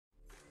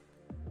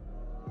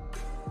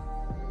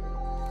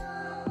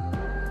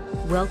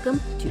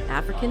Welcome to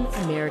African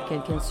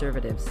American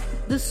Conservatives,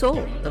 the soul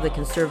of the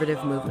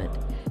conservative movement,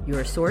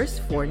 your source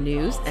for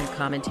news and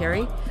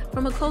commentary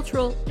from a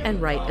cultural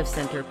and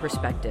right-of-center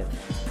perspective.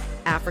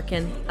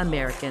 African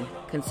American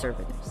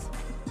Conservatives.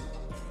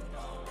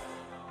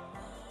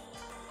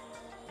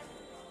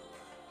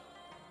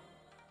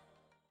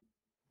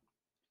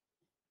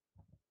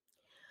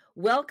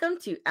 Welcome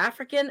to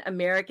African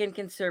American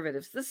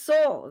Conservatives, the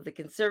soul of the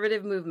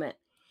conservative movement.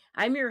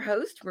 I'm your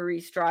host,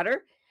 Marie Strotter,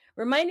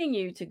 reminding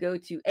you to go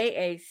to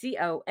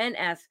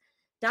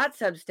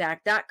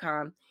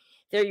AACONS.substack.com.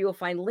 There you will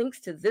find links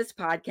to this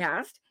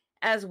podcast,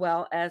 as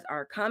well as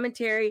our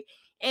commentary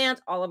and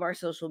all of our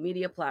social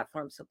media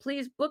platforms. So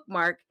please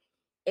bookmark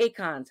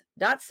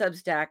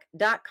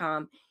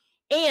AACONS.substack.com.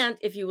 And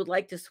if you would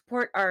like to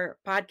support our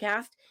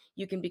podcast,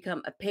 you can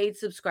become a paid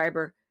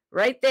subscriber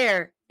right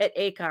there at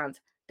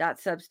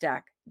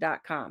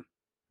AACONS.substack.com.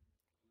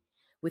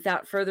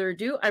 Without further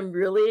ado, I'm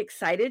really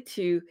excited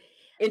to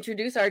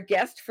introduce our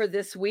guest for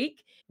this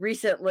week.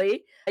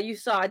 Recently, you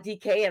saw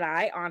DK and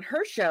I on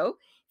her show,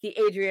 The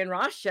Adrienne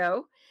Ross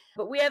Show,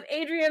 but we have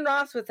Adrienne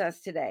Ross with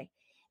us today.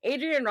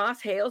 Adrienne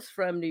Ross hails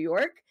from New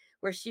York,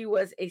 where she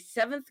was a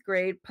 7th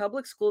grade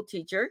public school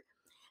teacher,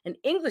 an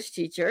English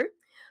teacher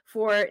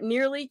for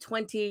nearly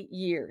 20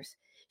 years.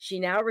 She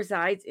now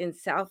resides in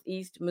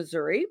Southeast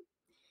Missouri.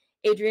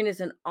 Adrienne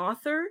is an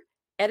author,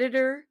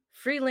 editor,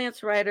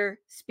 freelance writer,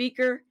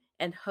 speaker,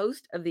 and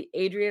host of the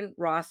Adrienne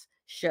Ross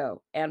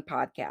Show and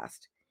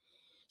podcast.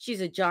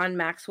 She's a John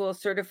Maxwell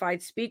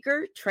certified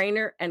speaker,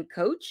 trainer, and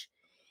coach.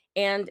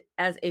 And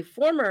as a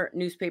former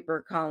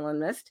newspaper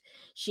columnist,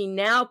 she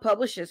now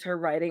publishes her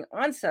writing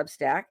on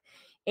Substack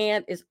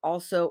and is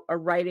also a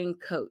writing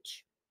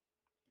coach.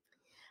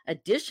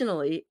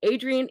 Additionally,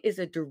 Adrienne is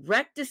a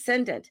direct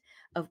descendant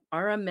of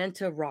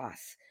Araminta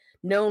Ross,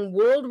 known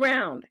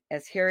world-round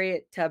as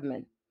Harriet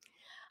Tubman.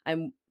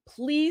 I'm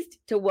pleased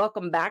to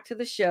welcome back to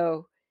the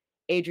show,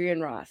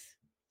 Adrienne Ross.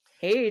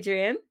 Hey,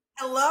 Adrienne.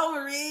 Hello,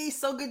 Marie.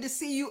 So good to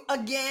see you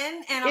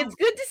again. And it's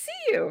good to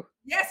see you.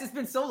 Yes, it's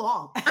been so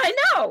long. I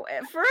know,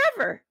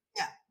 forever.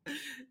 Yeah.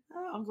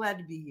 Oh, I'm glad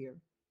to be here.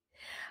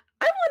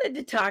 I wanted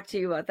to talk to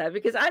you about that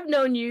because I've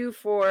known you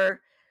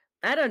for,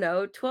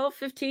 12,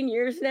 15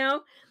 years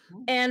now,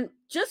 and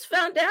just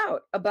found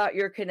out about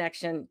your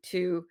connection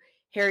to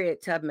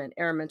Harriet Tubman,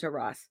 Araminta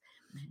Ross.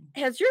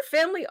 Has your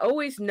family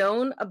always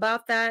known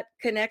about that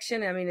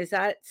connection? I mean, is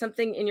that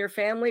something in your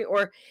family,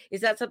 or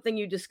is that something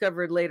you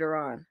discovered later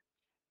on?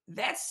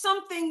 That's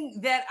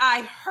something that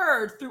I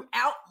heard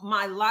throughout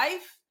my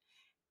life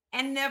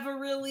and never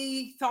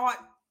really thought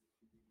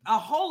a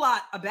whole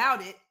lot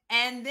about it.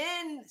 And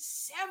then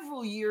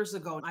several years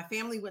ago, my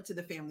family went to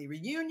the family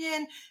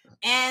reunion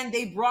and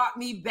they brought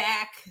me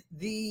back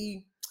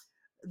the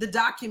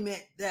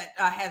document that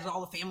has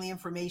all the family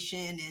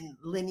information and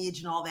lineage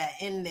and all that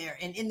in there.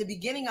 And in the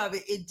beginning of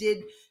it, it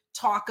did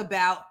talk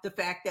about the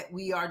fact that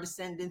we are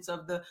descendants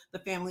of the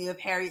family of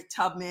Harriet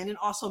Tubman, and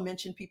also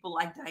mentioned people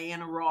like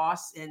Diana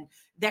Ross. And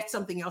that's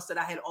something else that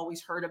I had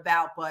always heard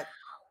about, but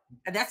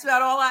that's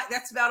about all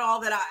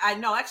that I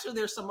know. Actually,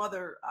 there's some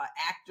other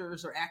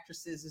actors or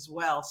actresses as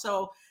well.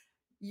 So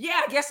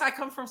yeah, I guess I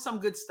come from some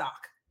good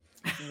stock.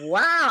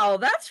 Wow,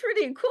 that's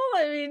pretty cool.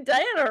 I mean,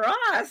 Diana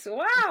Ross,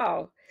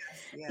 wow.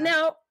 Yes.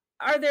 Now,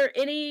 are there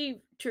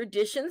any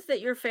traditions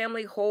that your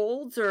family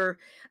holds, or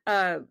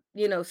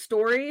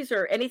stories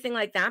or anything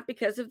like that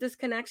because of this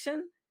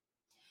connection?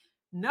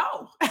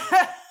 No.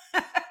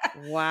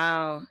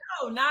 Wow.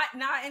 No, not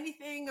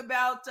anything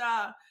about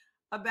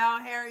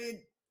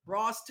Harriet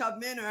Ross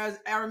Tubman, or as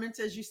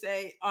Araminta, as you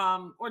say,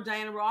 or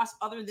Diana Ross,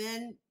 other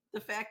than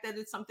the fact that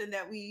it's something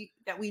that we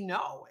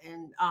know.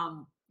 And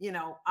I'm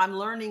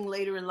learning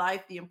later in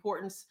life the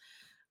importance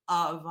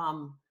of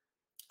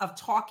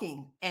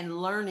talking and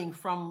learning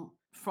from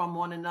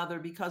one another,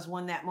 because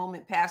when that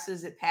moment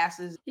passes, it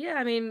passes. Yeah,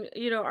 I mean,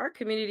 our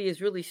community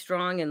is really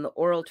strong in the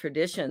oral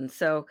tradition,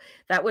 so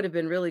that would have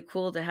been really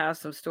cool to have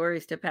some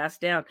stories to pass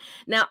down.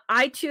 Now,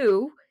 I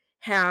too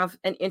have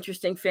an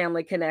interesting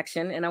family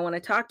connection, and I want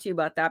to talk to you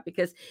about that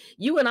because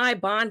you and I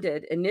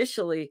bonded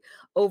initially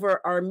over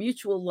our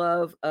mutual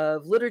love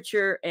of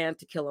literature and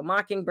To Kill a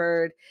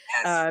Mockingbird.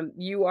 Yes.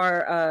 You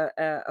are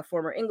a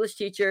former English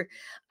teacher.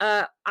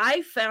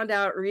 I found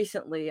out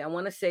recently, I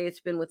want to say it's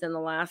been within the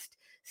last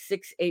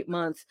 6-8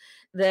 months,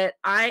 that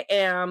I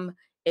am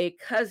a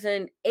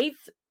cousin eight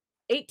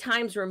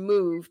times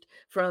removed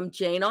from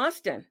Jane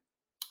Austen.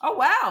 Oh,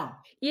 wow.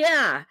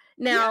 Yeah.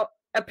 Now,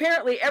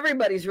 apparently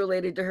everybody's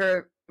related to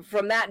her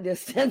from that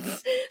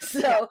distance.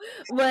 So,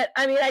 but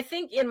I mean, I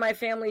think in my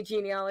family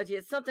genealogy,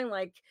 it's something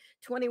like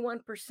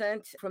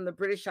 21% from the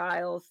British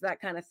Isles,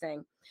 that kind of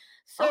thing.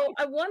 So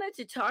I wanted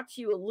to talk to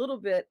you a little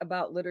bit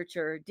about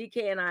literature.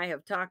 DK and I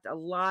have talked a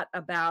lot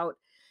about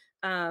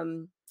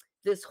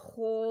this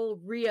whole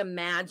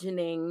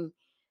reimagining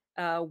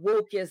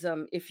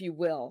wokeism, if you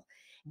will.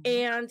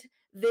 And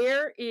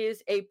there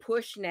is a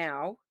push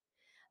now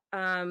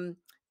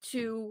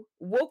to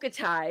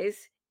woketize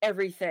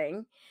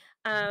everything.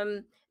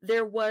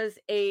 There was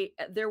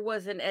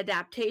an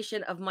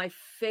adaptation of my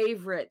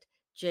favorite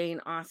Jane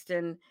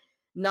Austen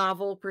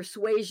novel,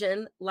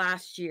 Persuasion,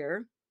 last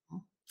year,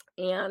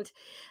 and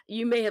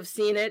you may have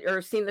seen it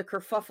or seen the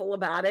kerfuffle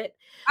about it.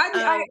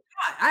 I Um,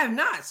 have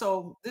not.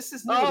 So this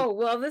is new to me. oh,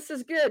 well, this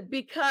is good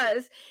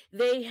because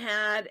they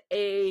had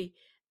a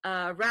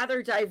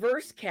rather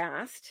diverse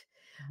cast,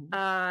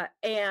 Mhm.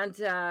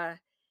 and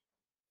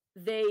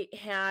they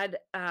had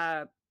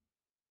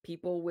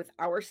people with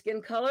our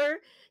skin color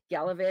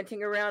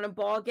gallivanting around in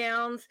ball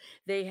gowns.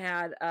 They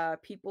had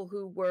people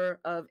who were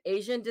of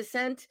Asian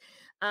descent.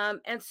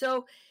 And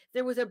so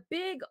there was a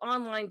big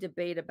online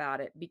debate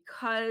about it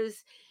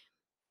because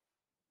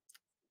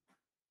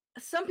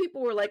some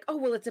people were like, oh,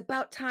 well, it's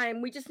about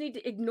time. We just need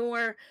to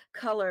ignore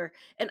color.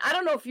 And I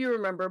don't know if you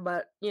remember,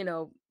 but,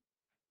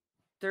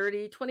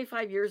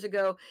 25 years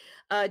ago,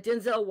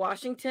 Denzel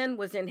Washington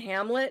was in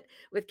Hamlet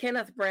with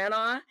Kenneth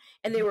Branagh,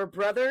 and they were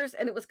brothers.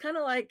 And it was kind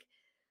of like,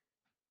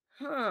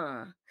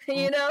 huh,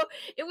 Mhm.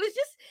 it was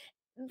just,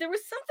 there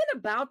was something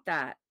about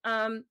that.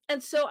 And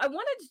so I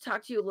wanted to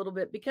talk to you a little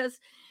bit because,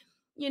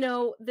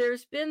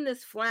 there's been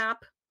this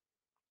flap.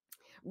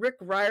 Rick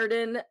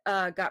Riordan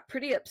got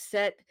pretty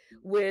upset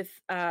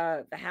with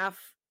the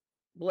half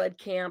blood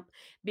camp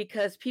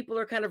because people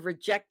are kind of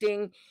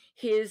rejecting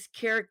his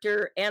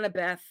character,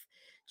 Annabeth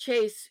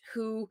Chase,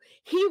 who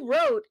he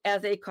wrote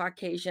as a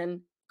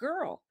Caucasian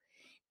girl.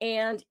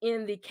 And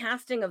in the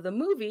casting of the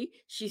movie,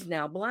 she's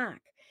now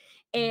Black.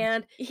 Mhm.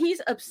 And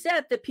he's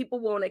upset that people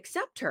won't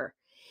accept her.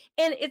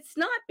 And it's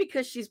not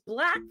because she's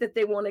Black that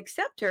they won't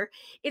accept her.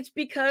 It's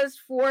because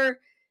for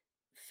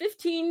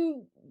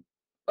 15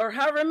 or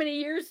however many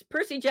years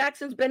Percy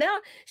Jackson's been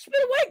out, she's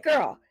been a white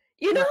girl,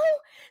 you Right, know?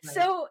 right.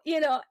 So,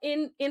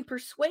 in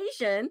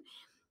Persuasion,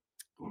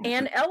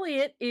 Anne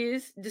Elliot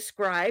is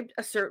described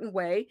a certain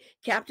way.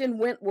 Captain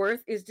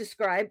Wentworth is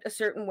described a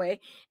certain way.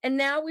 And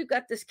now we've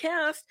got this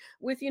cast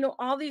with,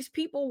 all these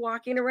people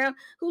walking around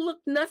who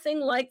look nothing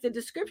like the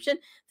description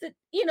that,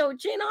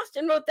 Jane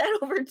Austen wrote that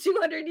over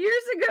 200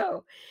 years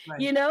ago, Right.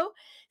 you know?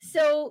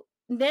 So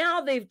now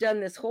they've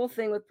done this whole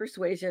thing with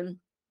Persuasion.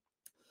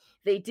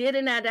 They did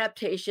an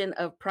adaptation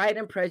of Pride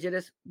and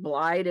Prejudice,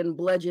 Blide and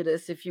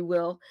Blejudice, if you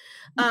will,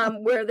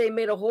 where they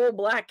made a whole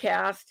Black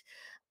cast.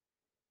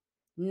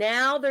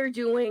 Now they're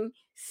doing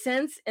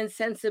Sense and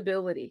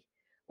Sensibility,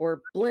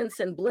 or Blints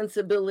and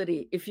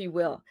Blintsability, if you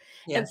will.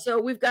 And Yes. so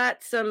we've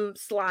got some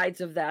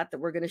slides of that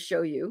we're going to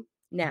show you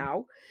Mhm.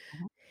 now.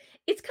 Mhm.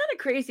 It's kind of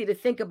crazy to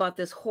think about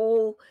this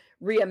whole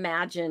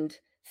reimagined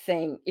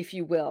thing, if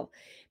you will,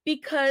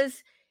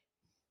 because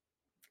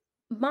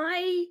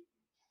my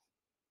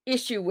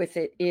issue with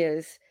it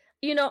is,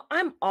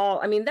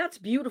 I mean, that's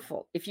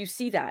beautiful. If you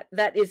see that,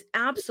 that is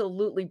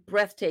absolutely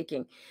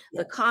breathtaking.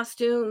 The Yes.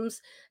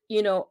 costumes,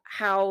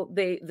 how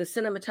the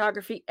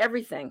cinematography,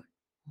 everything.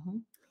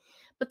 Mhm.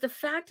 But the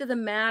fact of the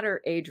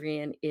matter,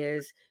 Adrienne,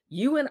 is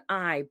you and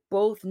I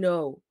both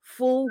know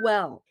full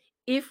well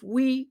if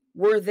we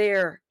were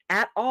there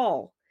at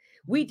all,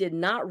 we Mhm. did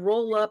not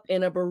roll up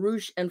in a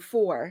barouche and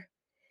four.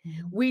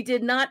 Mhm. We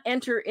did not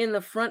enter in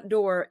the front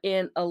door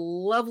in a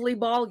lovely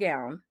ball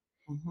gown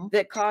Mhm.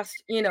 that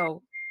cost,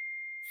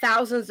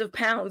 thousands of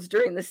pounds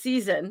during the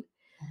season.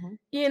 Mhm.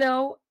 You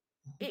know,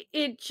 Mhm.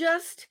 it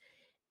just,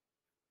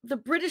 the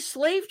British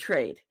slave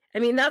trade. I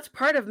mean, that's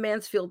part of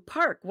Mansfield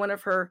Park, one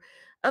of her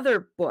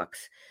other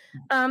books.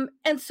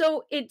 And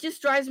so it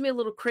just drives me a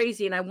little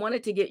crazy. And I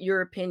wanted to get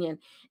your opinion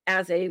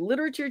as a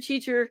literature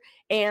teacher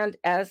and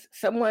as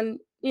someone,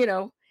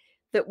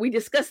 that we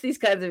discuss these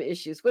kinds of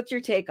issues. What's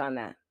your take on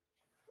that?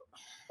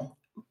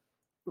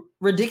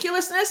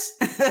 Ridiculousness.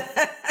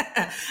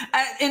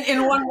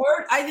 In one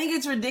word, I think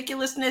it's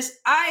ridiculousness.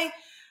 I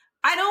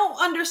don't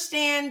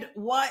understand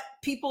what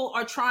people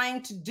are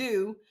trying to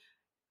do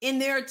in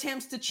their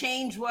attempts to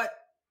change what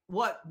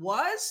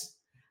was.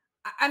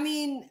 I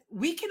mean,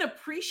 we can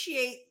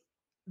appreciate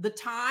the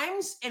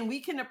times and we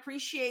can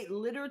appreciate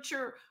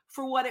literature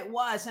for what it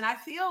was. And I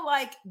feel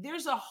like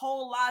there's a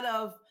whole lot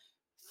of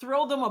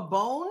throw them a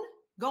bone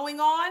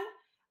going on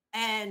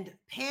and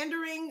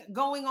pandering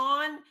going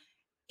on.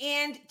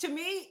 And to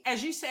me,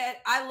 as you said,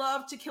 I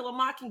love To Kill a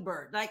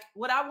Mockingbird. Like,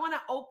 would I want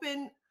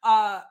to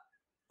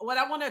would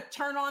I want to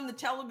turn on the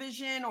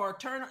television or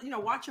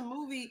watch a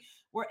movie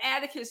where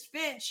Atticus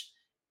Finch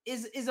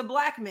is a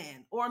Black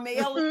man or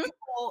Mayella Mhm.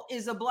 Nicole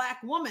is a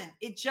Black woman?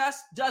 It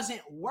just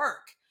doesn't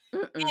work.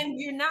 Mm-mm. And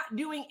you're not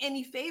doing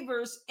any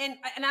favors. And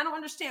I don't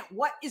understand,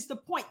 what is the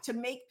point to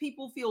make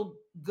people feel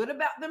good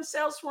about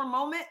themselves for a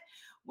moment?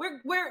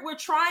 We're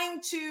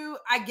trying to,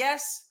 I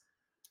guess,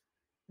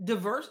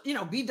 diverse,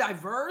 be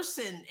diverse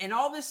and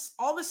all this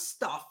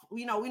stuff.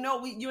 You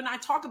and I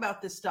talk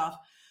about this stuff,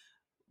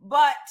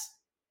 but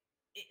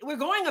we're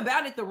going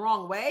about it the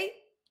wrong way,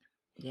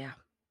 Yeah.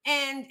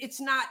 and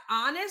it's not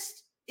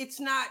honest. It's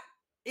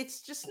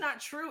just not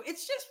true.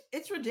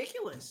 It's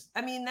ridiculous.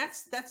 I mean,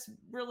 that's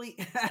really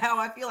how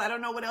I feel. I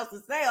don't know what else to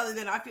say other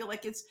than I feel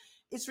like it's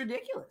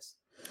ridiculous.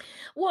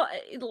 Well,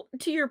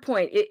 to your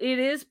point, it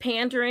is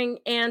pandering.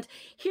 And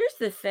here's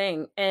the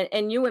thing,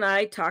 and you and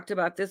I talked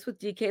about this with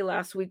DK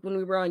last week when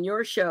we were on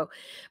your show,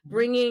 Mhm.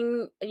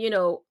 bringing,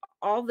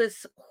 all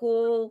this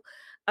whole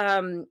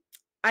um,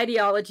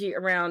 ideology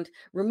around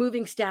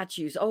removing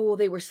statues. Oh, well,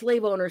 they were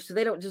slave owners, so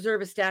they don't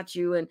deserve a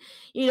statue. And,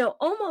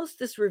 almost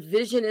this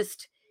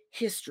revisionist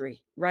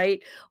history,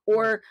 right? Right.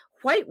 Or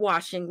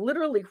whitewashing,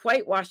 literally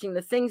whitewashing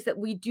the things that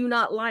we do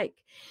not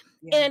like.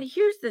 Yeah. And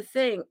here's the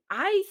thing,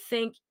 I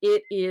think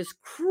it is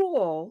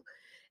cruel,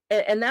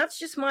 and that's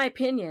just my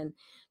opinion,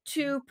 Mhm.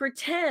 to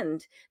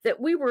pretend that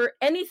we were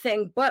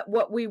anything but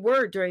what we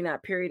were during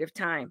that period of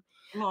time.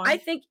 Come I on.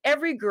 think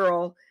every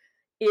girl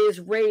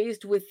is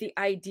raised with the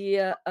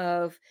idea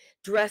of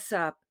dress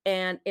up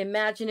and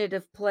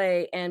imaginative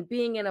play and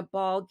being in a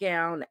ball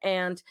gown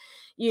and,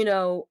 you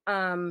know,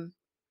 um,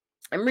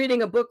 I'm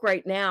reading a book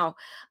right now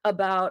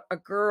about a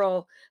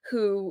girl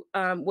who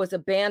was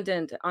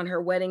abandoned on her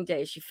wedding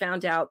day. She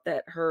found out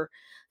that her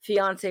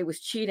fiance was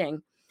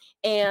cheating,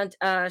 and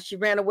she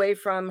ran away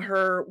from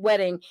her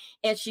wedding,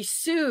 and she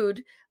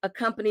sued a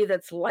company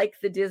that's like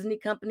the Disney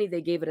company.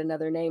 They gave it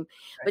another name,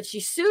 but Right. she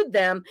sued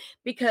them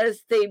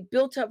because they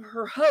built up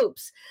her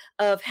hopes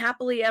of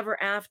happily ever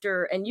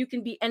after, and you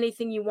can be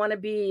anything you want to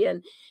be,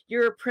 and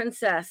you're a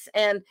princess,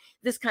 and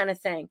this kind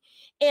of thing.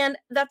 And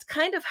that's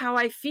kind of how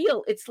I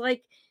feel. It's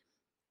like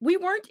we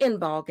weren't in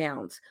ball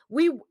gowns.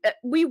 We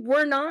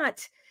were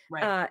not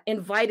Right.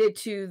 invited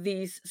to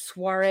these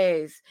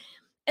soirees.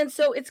 And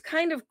so it's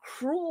kind of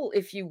cruel,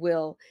 if you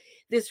will,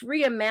 this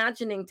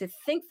reimagining to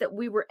think that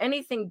we were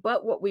anything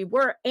but what we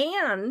were.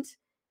 And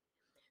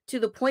to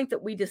the point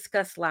that we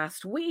discussed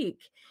last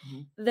week,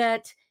 Mhm.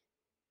 that,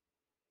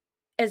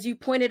 as you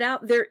pointed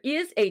out, there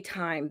is a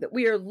time that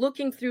we are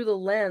looking through the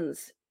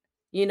lens,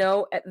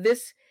 at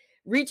this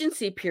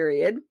Regency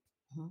period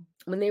Mhm.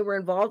 when they were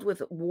involved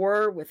with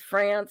war with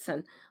France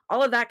and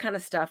all of that kind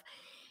of stuff.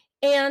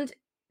 And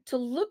to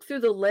look through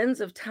the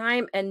lens of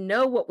time and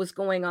know what was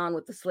going on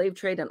with the slave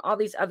trade and all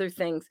these other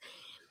things,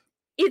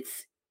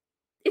 it's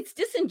it's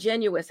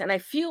disingenuous. And I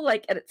feel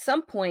like at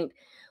some point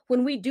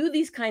when we do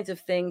these kinds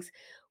of things,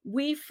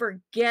 we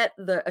forget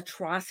the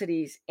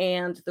atrocities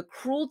and the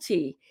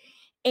cruelty.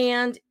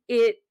 And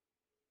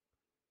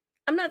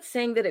I'm not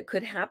saying that it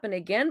could happen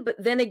again, but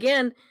then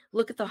again,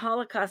 look at the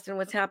Holocaust and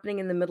what's happening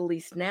in the Middle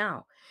East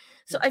now.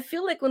 So Yeah. I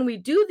feel like when we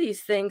do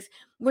these things,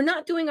 we're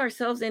not doing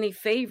ourselves any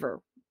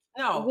favor.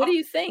 No, What do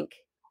you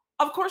think?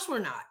 of course we're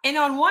not. And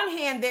on one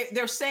hand,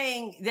 they're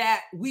saying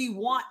that we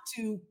want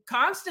to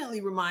constantly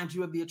remind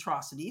you of the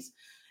atrocities.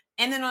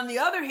 And then on the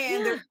other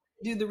hand, they're Yeah.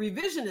 do the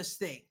revisionist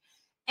thing.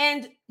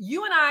 And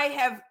you and I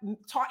have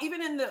talked,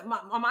 even in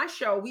on my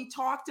show, we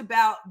talked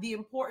about the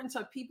importance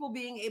of people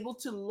being able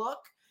to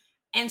look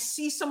and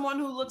see someone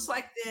who looks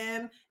like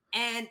them,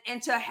 and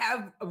to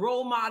have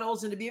role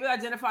models and to be able to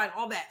identify and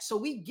all that. So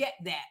we get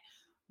that.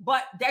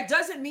 But that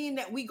doesn't mean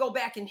that we go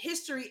back in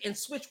history and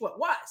switch what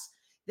was.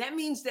 That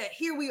means that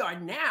here we are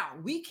now.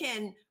 We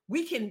can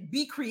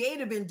be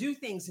creative and do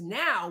things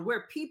now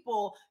where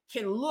people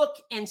can look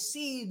and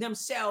see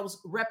themselves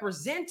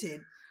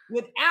represented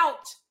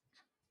without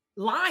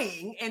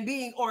lying and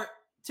being, or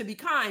to be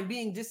kind,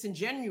 being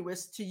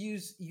disingenuous, to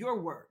use your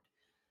word.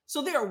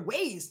 So there are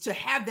ways to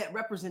have that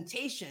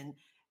representation,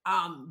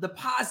 the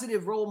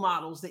positive role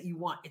models that you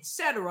want,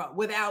 etc.,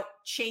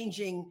 without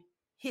changing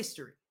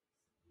history.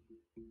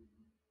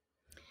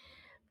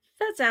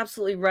 That's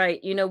absolutely right.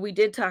 We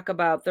did talk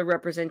about the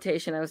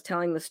representation. I was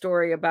telling the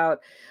story about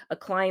a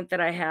client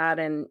that I had,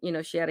 and,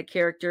 she had a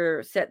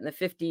character set in the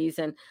 50s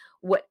and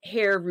what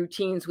hair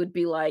routines would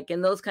be like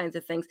and those kinds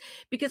of things.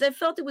 Because I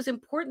felt it was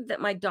important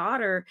that my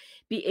daughter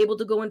be able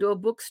to go into a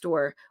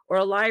bookstore or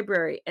a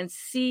library and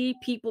see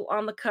people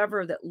on the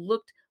cover that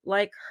looked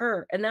like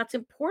her. And that's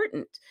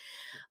important.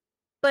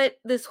 But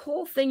this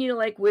whole thing,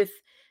 like with,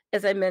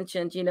 as I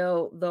mentioned,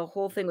 the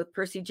whole thing with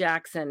Percy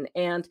Jackson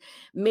and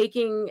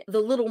making the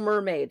Little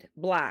Mermaid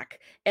black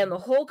and the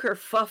whole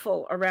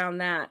kerfuffle around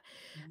that,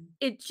 Mhm.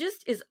 it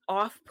just is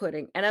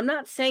off-putting. And I'm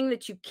not saying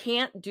that you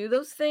can't do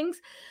those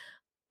things,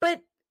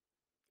 but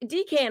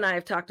DK and I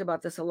have talked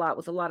about this a lot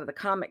with a lot of the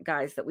comic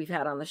guys that we've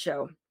had on the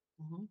show.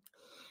 Mhm.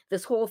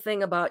 This whole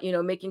thing about,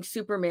 making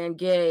Superman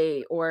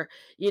gay, or,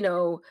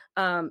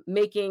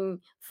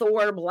 making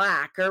Thor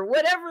black, or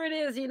whatever it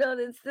is,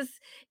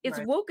 it's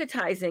Right.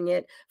 wokeizing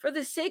it for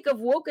the sake of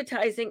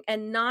wokeizing,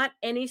 and not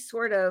any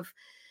sort of,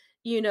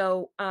 you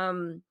know,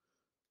 um,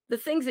 the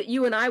things that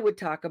you and I would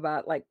talk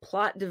about, like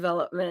plot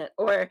development,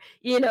 or,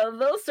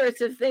 those sorts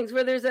of things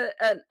where there's a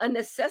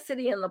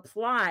necessity in the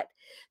plot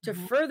to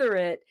Mhm. further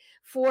it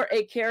for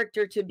a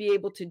character to be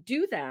able to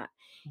do that.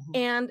 Mhm.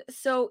 And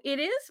so it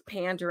is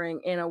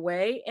pandering in a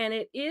way, and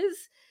it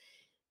is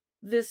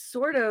this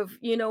sort of,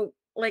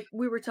 like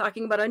we were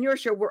talking about on your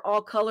show, we're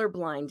all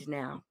colorblind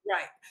now.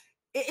 Right.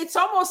 It's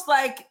almost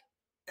like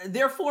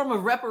their form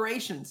of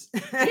reparations.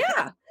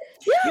 Yeah.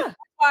 You know, Yeah. that's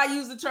why I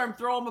use the term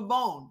 "throw them a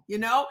bone."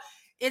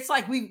 It's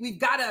like we've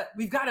got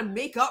to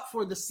make up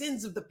for the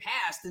sins of the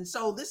past, and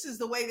so this is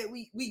the way that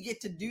we get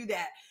to do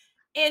that.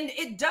 And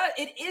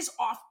it is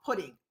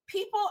off-putting.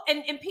 People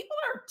and people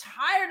are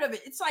tired of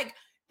it. It's like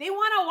they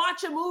want to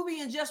watch a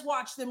movie and just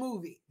watch the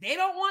movie. They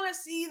don't want to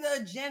see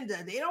the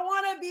agenda. They don't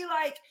want to be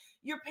like,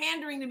 you're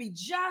pandering to me.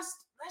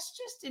 Let's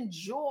just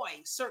enjoy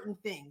certain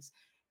things.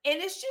 And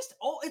it's just,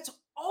 it's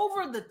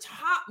over the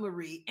top,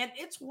 Marie. And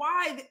it's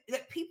why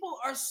that people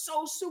are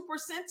so super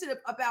sensitive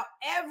about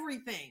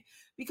everything,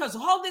 because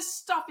all this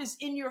stuff is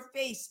in your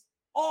face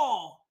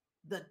all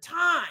the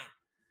time.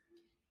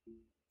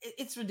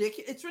 It's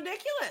ridiculous. It's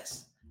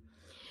ridiculous.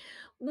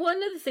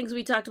 One of the things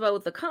we talked about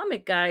with the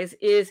comic guys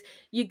is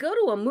you go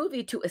to a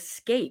movie to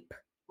escape.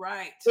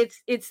 Right.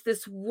 It's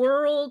this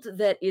world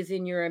that is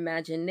in your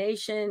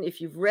imagination. If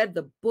you've read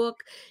the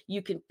book,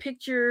 you can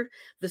picture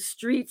the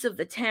streets of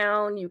the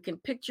town, you can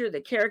picture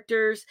the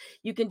characters,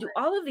 you can do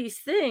all of these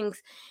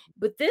things.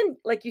 But then,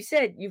 like you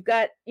said, you've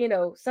got,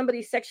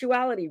 somebody's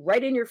sexuality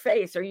right in your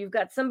face, or you've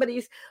got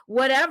somebody's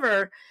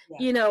whatever,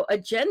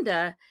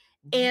 agenda,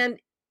 and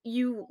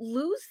you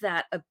lose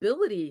that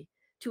ability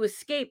to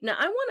escape. Now,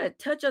 I want to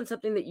touch on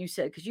something that you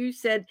said, because you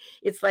said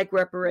it's like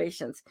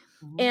reparations.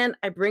 And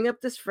I bring up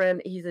this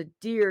friend. He's a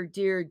dear,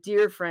 dear,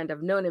 dear friend.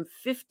 I've known him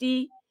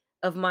 50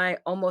 of my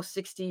almost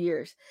 60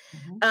 years.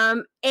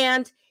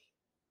 And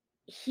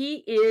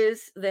he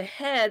is the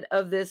head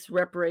of this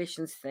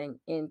reparations thing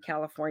in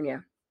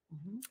California.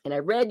 And I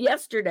read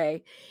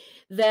yesterday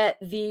that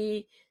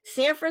the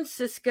San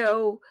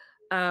Francisco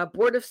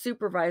Board of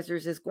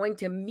Supervisors is going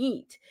to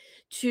meet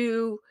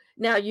to,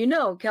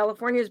 now,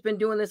 California has been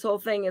doing this whole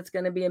thing. It's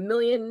going to be $1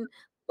 million,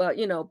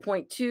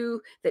 0.2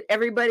 that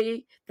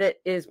everybody that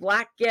is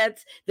Black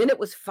gets. Then it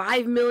was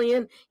 5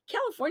 million.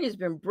 California's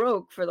been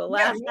broke for the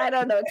last,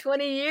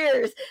 20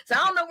 years. So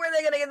I don't know where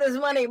they're going to get this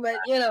money, but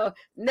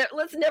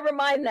let's never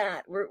mind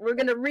that. We're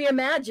going to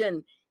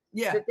reimagine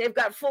that they've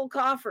got full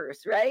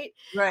coffers, right?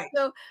 Right.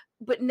 So,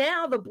 but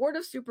now the Board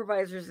of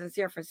Supervisors in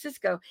San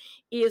Francisco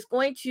is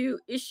going to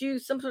issue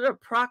some sort of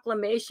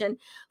proclamation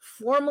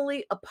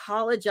formally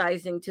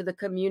apologizing to the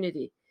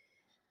community.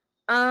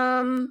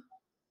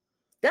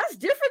 That's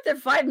different than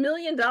 $5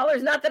 million.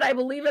 Not that I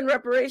believe in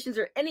reparations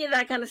or any of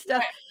that kind of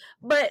stuff,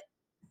 but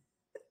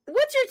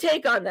what's your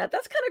take on that?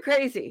 That's kind of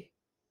crazy.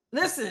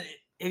 Listen,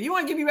 if you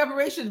want to give me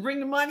reparations, bring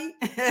the money.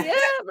 Yeah,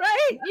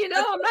 right.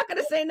 I'm not going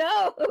to say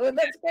no.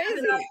 That's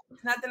crazy.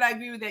 Not that I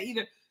agree with that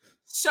either.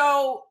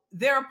 So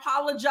they're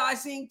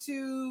apologizing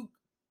to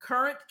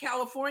current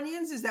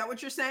Californians. Is that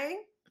what you're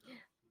saying?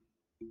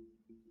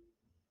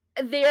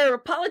 They're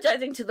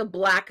apologizing to the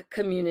Black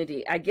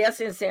community, I guess,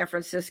 in San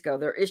Francisco.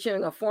 They're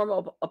issuing a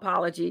formal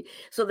apology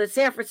so that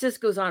San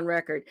Francisco's on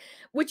record,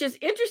 which is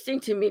interesting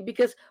to me,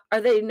 because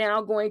are they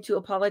now going to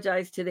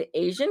apologize to the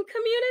Asian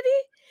community?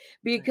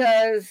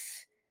 Because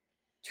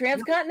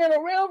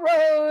Transcontinental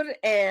Railroad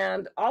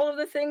and all of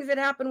the things that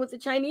happen with the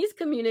Chinese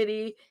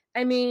community,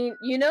 I mean,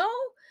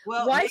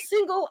 why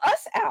single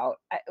us out?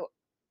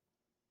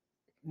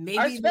 Maybe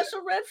our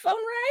special red phone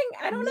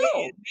rang? I don't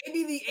know.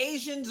 Maybe the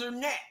Asians are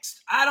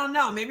next. I don't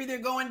know. Maybe they're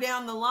going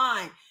down the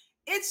line.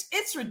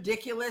 It's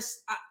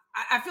ridiculous.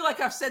 I feel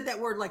like I've said that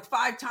word like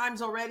 5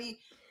 times already.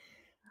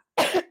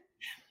 You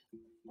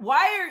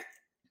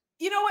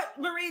know what,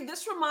 Marie?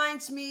 This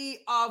reminds me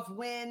of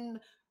when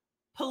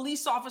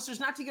police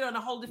officers, not to get on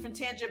a whole different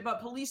tangent, but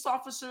police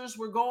officers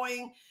were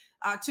going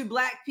to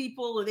Black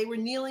people, or they were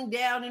kneeling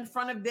down in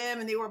front of them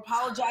and they were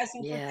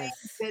apologizing for things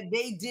that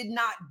they did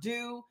not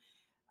do.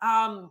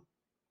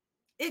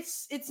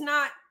 It's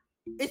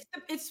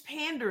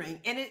pandering,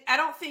 and I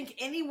don't think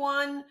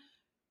anyone,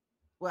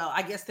 well,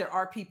 I guess there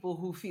are people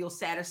who feel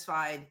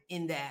satisfied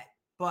in that,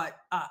 but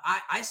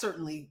I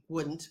certainly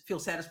wouldn't feel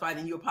satisfied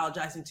in you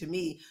apologizing to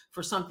me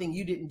for something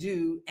you didn't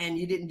do, and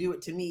you didn't do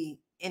it to me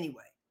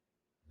anyway.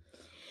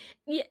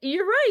 Yeah,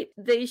 you're right.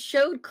 They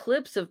showed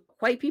clips of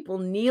white people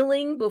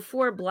kneeling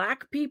before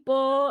Black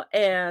people,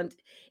 and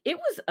it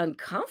was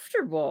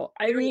uncomfortable.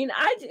 I mean,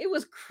 it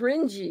was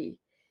cringy.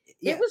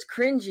 It was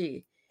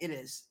cringy. It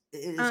is.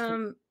 It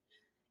is.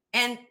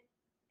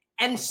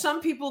 And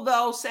some people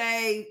though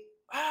say,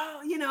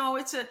 "Oh,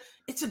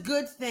 it's a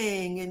good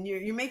thing, and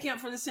you're making up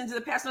for the sins of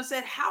the past." And I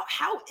said,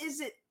 "How is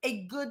it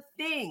a good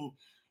thing?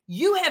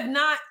 You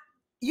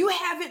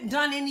haven't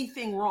done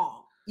anything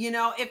wrong.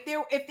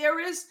 If there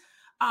is,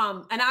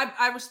 and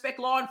I respect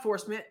law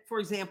enforcement, for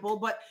example,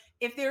 but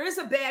if there is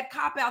a bad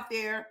cop out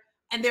there,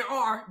 and there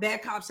are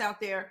bad cops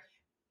out there,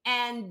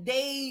 and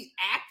they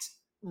act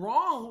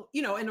wrong,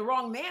 in the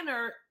wrong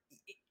manner,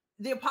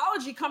 the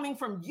apology coming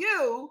from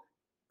you,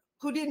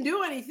 who didn't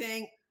do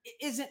anything,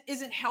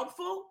 isn't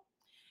helpful,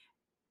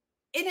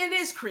 and it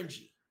is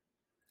cringy.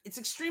 It's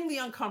extremely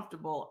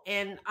uncomfortable,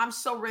 and I'm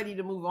so ready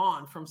to move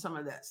on from some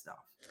of that stuff.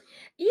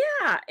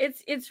 Yeah,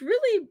 it's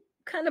really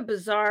kind of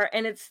bizarre,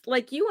 and it's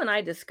like you and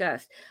I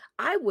discussed.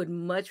 I would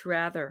much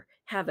rather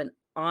have an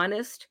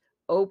honest,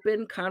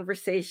 open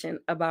conversation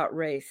about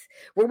race,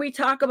 where we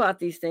talk about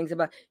these things,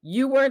 about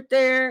you weren't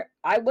there,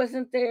 I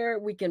wasn't there.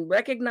 We can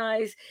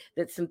recognize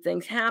that some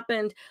things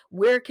happened.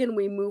 Where can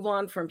we move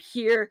on from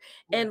here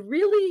and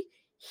really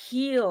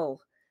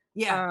heal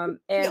Yeah.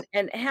 Heal.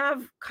 And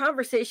have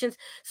conversations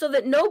so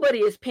that nobody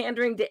is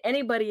pandering to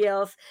anybody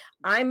else.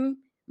 I'm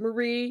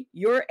Marie,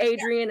 you're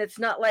Adrienne. It's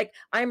not like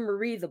I'm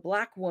Marie the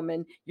black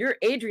woman, you're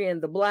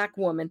Adrienne the black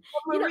woman.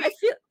 Well, You know, I Marie,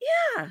 feel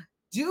yeah.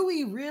 do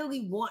we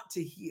really want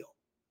to heal?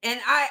 And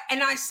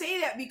I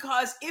say that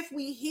because if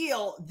we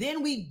heal,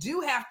 then we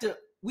have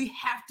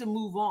to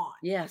move on.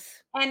 Yes.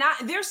 And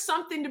there's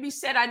something to be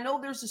said. I know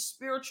there's a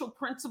spiritual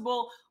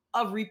principle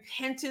of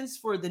repentance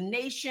for the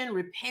nation,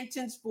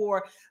 repentance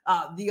for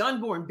the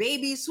unborn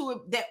babies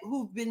who've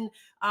been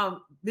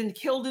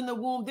killed in the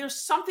womb. There's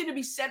something to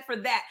be said for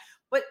that.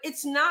 But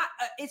it's not.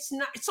 It's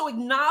not. So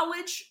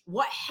acknowledge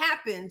what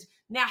happened.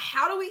 Now,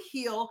 how do we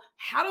heal?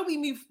 How do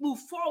we move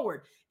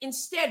forward?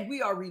 Instead,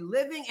 we are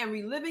reliving and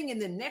reliving, and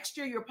then next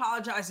year you're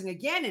apologizing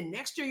again, and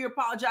next year you're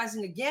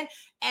apologizing again,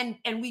 and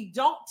we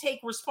don't take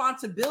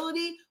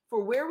responsibility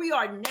for where we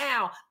are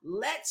now.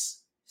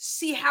 Let's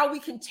see how we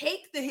can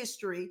take the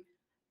history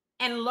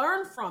and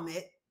learn from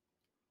it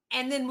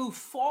and then move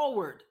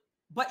forward.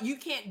 But you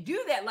can't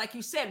do that, like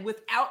you said,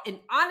 without an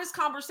honest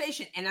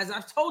conversation. And as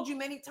I've told you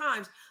many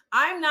times,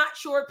 I'm not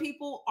sure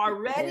people are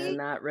They're ready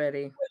not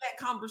ready. for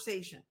that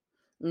conversation.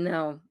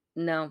 No,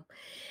 no.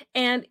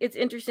 And it's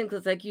interesting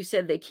because, like you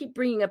said, they keep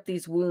bringing up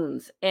these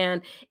wounds,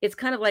 and it's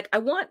kind of like I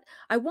want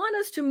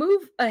us to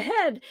move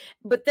ahead,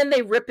 but then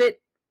they rip it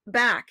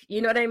back.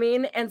 You know what I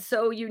mean? And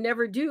so you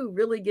never do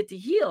really get to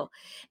heal.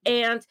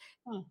 And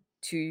Hmm.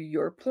 to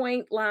your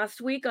point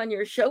last week on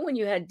your show when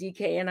you had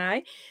DK and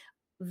I,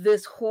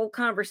 this whole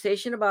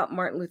conversation about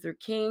Martin Luther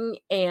King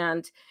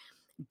and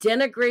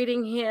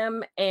denigrating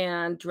him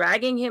and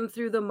dragging him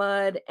through the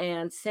mud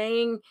and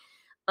saying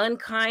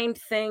unkind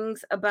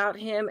things about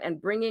him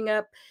and bringing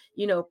up,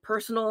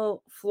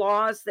 personal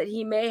flaws that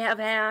he may have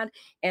had.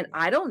 And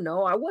I don't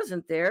know, I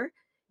wasn't there.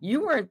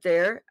 You weren't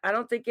there. I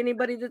don't think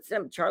anybody that's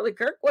Charlie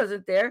Kirk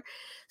wasn't there.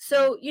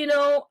 So,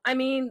 I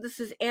mean, this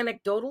is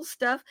anecdotal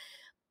stuff,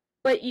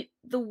 but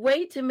the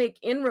way to make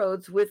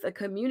inroads with a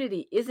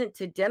community isn't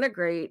to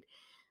denigrate.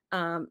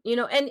 And you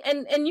and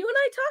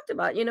I talked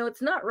about,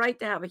 it's not right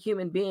to have a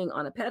human being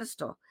on a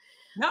pedestal.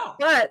 No.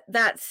 But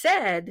that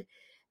said,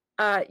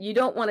 you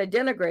don't want to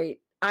denigrate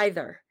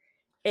either.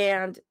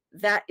 And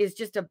that is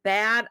just a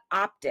bad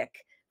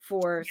optic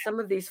for some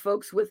of these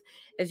folks with,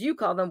 as you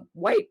call them,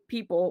 white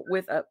people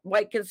with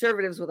white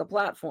conservatives with a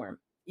platform.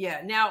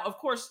 Yeah. Now, of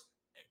course,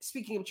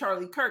 speaking of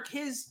Charlie Kirk,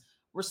 his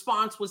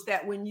response was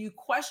that when you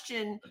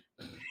question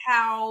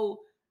how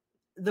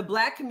the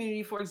Black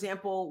community, for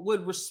example,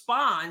 would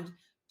respond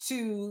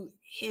to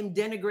him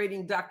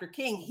denigrating Dr.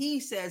 King, he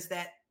says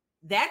that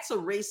that's a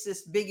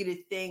racist,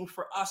 bigoted thing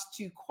for us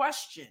to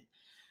question.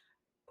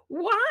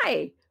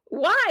 Why?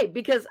 Why?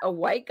 Because a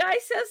white guy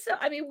says so?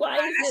 I mean, why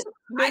is it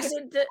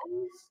bigoted to...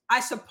 I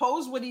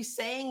suppose what he's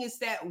saying is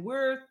that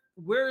we're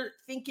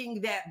thinking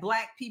that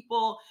Black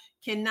people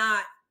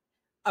cannot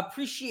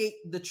appreciate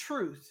the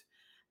truth,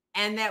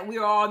 and that we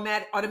are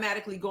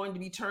automatically going to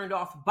be turned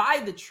off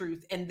by the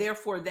truth, and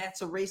therefore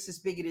that's a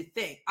racist, bigoted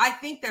thing. I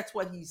think that's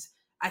where he's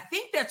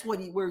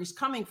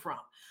coming from.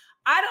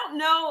 I don't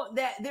know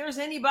that there's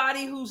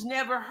anybody who's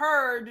never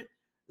heard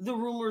the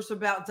rumors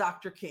about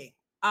Dr. King.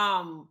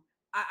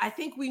 I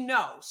think we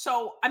know.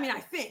 So, I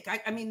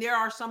mean, there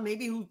are some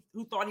maybe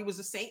who thought he was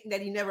a saint and that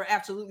he never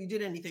absolutely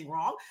did anything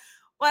wrong.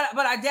 But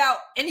I doubt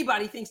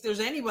anybody thinks there's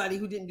anybody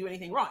who didn't do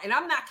anything wrong. And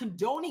I'm not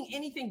condoning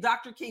anything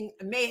Dr. King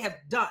may have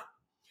done.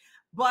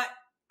 But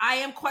I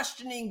am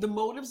questioning the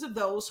motives of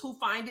those who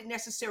find it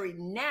necessary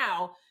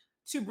now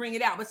to bring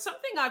it out. But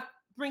something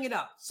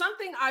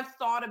I've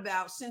thought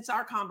about since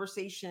our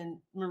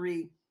conversation,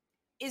 Marie,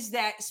 is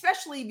that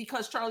especially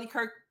because Charlie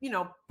Kirk,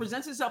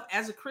 presents himself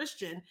as a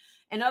Christian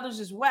and others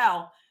as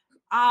well.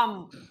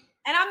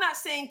 And I'm not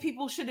saying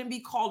people shouldn't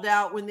be called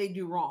out when they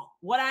do wrong.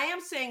 What I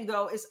am saying,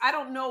 though, is I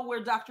don't know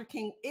where Dr.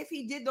 King, if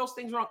he did those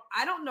things wrong,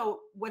 I don't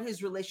know what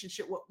his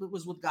relationship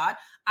was with God.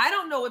 I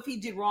don't know if he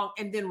did wrong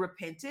and then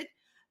repented.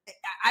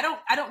 I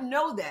don't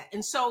know that.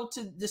 And so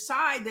to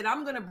decide that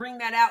I'm going to bring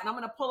that out and I'm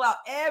going to pull out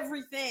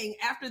everything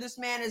after this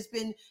man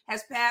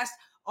has passed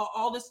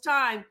all this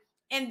time,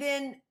 and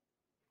then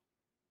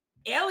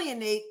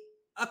alienate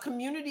a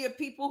community of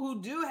people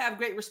who do have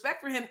great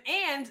respect for him,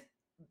 and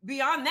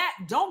beyond that,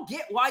 don't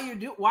get why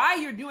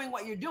you're doing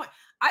what you're doing.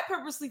 I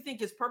purposely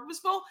think it's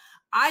purposeful.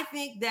 I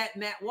think that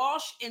Matt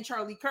Walsh and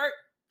Charlie Kirk,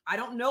 I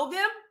don't know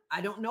them.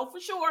 I don't know for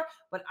sure,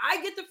 but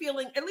I get the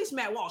feeling, at least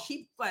Matt Walsh,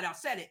 he flat out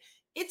said it.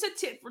 It's a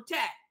tit for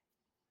tat.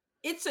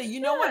 It's a,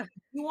 know what,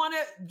 you want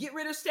to get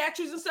rid of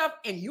statues and stuff,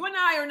 and you and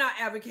I are not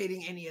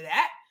advocating any of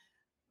that.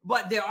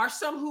 But there are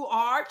some who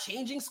are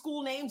changing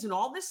school names and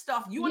all this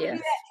stuff. You want to do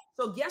that?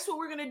 So guess what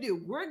we're going to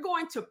do? We're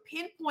going to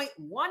pinpoint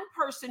one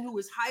person who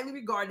is highly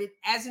regarded,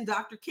 as in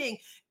Dr. King,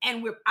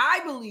 and we're,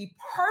 I believe,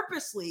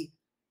 purposely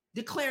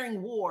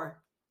declaring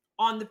war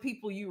on the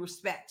people you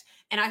respect.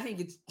 And I think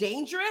it's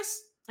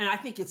dangerous, and I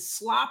think it's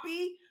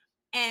sloppy,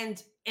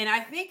 and I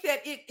think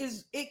that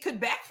it could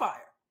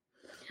backfire.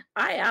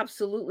 I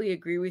absolutely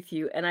agree with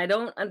you, and I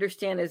don't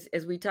understand,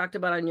 as we talked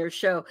about on your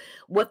show,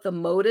 what the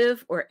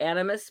motive or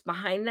animus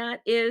behind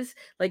that is.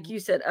 Like Mhm. you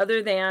said,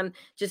 other than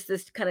just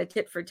this kind of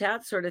tit for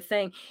tat sort of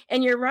thing.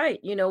 And you're right.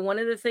 One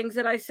of the things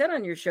that I said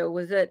on your show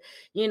was that,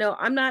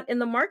 I'm not in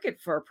the market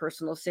for a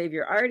personal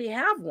savior. I already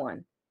have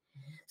one.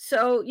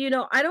 So,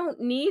 I don't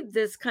need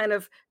this kind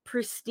of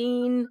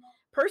pristine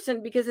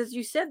person because, as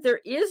you said,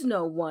 there is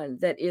no one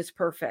that is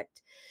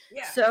perfect.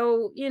 Yeah.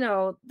 So,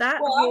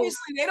 that Well, whole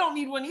obviously they don't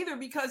need one either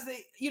because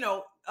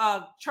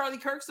Charlie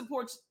Kirk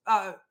supports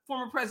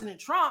former President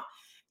Trump,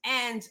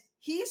 and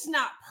he's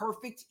not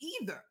perfect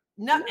either.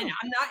 Not, and no.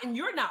 I'm not, and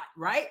you're not,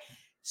 right?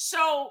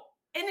 So,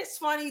 and it's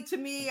funny to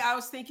me. I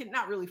was thinking,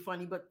 not really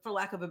funny, but for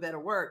lack of a better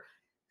word,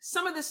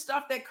 some of the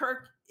stuff that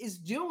Kirk is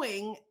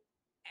doing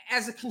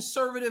as a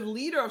conservative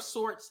leader of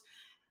sorts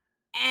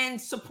and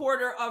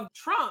supporter of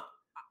Trump,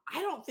 I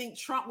don't think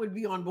Trump would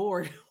be on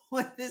board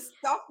with this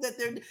stuff that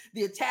they're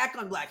the attack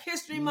on Black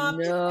History Month.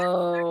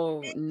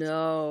 No, So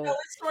no.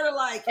 it's sort of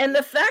like And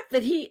the fact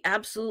that he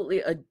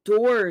absolutely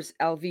adores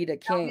Alveda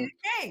Elvie King,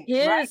 the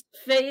King, right? his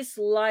face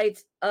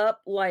lights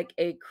up like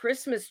a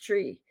Christmas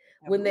tree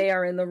I when believe, they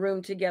are in the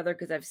room together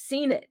because I've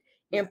seen it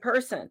yeah, in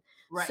person.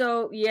 right.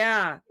 So,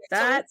 yeah, So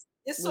that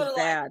it's sort was of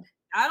like bad.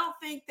 I don't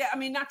think that. I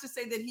mean, not to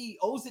say that he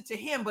owes it to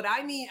him, but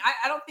I mean,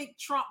 I don't think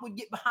Trump would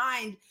get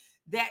behind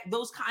that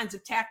those kinds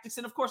of tactics,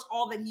 and of course,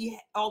 all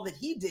that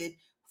he did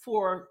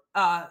for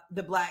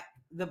the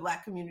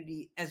black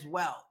community as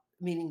well,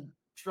 meaning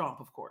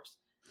Trump, of course.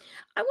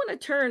 I want to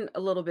turn a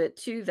little bit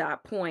to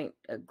that point.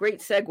 A great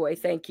segue,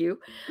 thank you.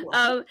 You're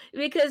welcome.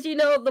 Because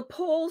the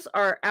polls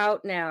are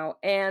out now,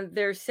 and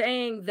they're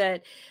saying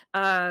that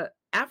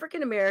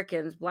African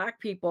Americans, Black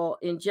people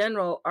in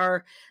general,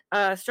 are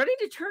starting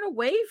to turn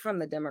away from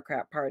the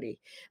Democrat Party.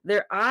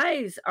 Their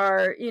eyes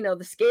are,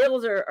 the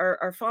scales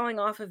are falling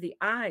off of the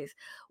eyes.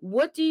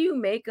 What do you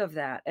make of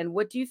that, and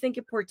what do you think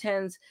it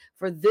portends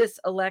for this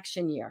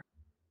election year?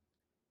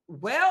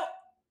 Well,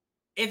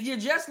 if you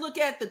just look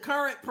at the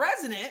current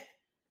president,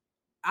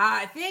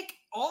 I think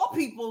all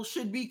people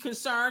should be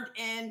concerned.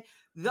 And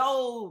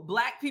though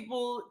Black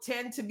people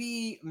tend to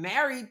be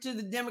married to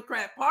the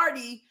Democrat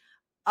Party,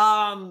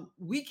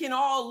 we can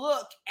all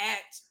look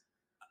at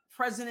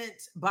President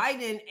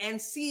Biden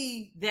and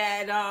see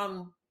that,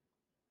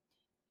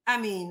 I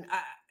mean,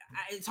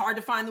 it's hard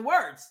to find the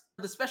words.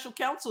 The special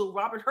counsel,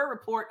 Robert Hur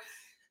report,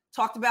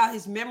 talked about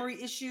his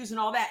memory issues and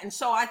all that. And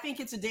so I think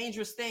it's a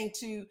dangerous thing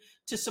to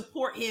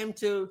support him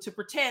to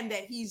pretend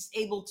that he's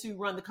able to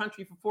run the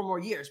country for 4 more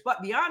years.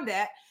 But beyond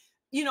that,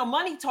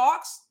 money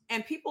talks,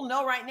 and people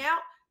know right now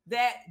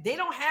that they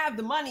don't have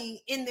the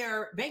money in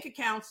their bank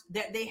accounts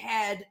that they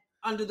had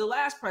under the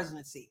last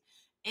presidency.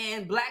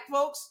 And Black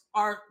folks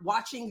are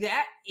watching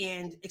that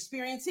and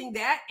experiencing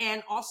that.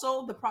 And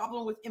also the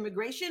problem with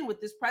immigration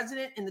with this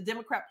president and the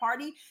Democrat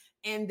Party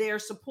and their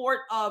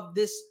support of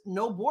this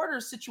no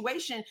borders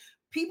situation.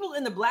 People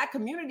in the Black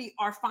community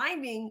are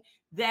finding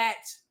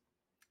that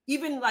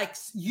even like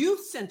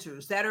youth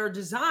centers that are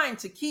designed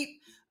to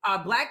keep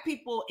Black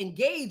people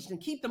engaged and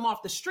keep them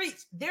off the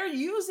streets, they're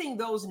using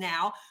those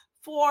now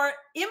for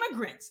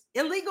immigrants,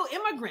 illegal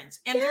immigrants.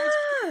 And there's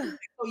Yeah.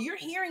 so you're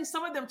hearing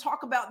some of them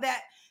talk about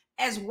that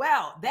as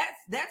well.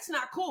 That's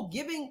not cool.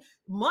 Giving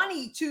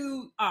money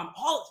to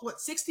all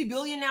 60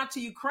 billion now to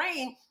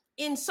Ukraine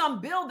in some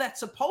bill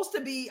that's supposed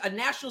to be a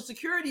national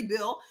security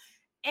bill,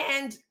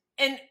 and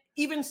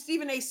even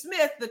Stephen A.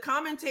 Smith, the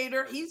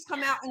commentator, he's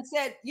come out and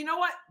said, you know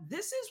what?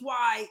 This is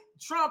why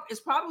Trump is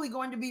probably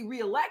going to be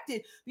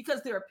reelected,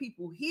 because there are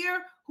people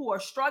here who are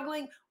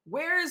struggling.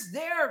 Where is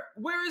their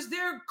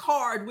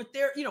card with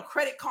their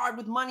credit card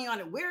with money on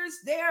it? Where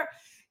is their?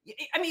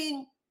 I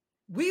mean,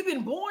 we've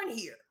been born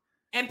here.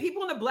 And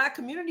people in the Black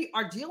community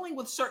are dealing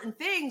with certain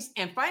things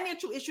and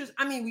financial issues.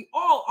 I mean, we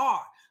all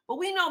are, but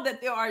we know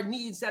that there are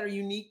needs that are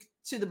unique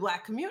to the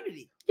Black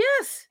community.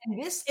 Yes. And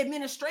this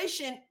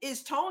administration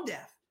is tone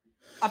deaf,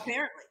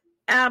 apparently.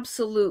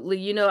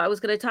 Absolutely. I was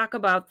going to talk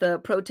about the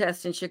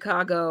protests in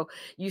Chicago.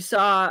 You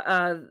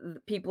saw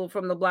people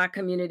from the Black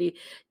community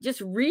just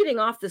reading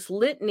off this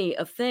litany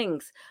of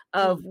things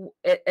Mm,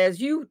 as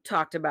you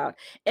talked about,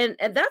 and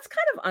that's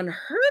kind of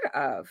unheard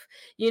of,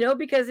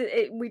 because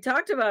we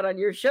talked about on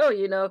your show,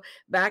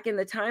 back in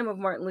the time of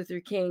Martin Luther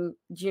King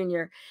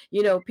Jr.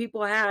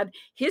 People had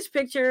his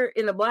picture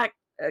in the Black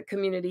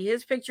community,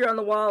 his picture on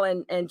the wall,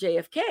 and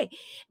JFK, yeah.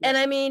 and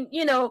I mean,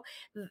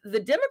 the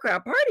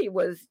Democrat Party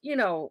was,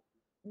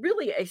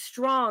 really a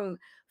strong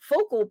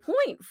focal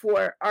point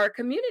for our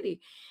community.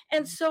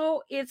 And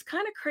so it's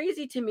kind of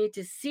crazy to me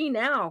to see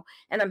now,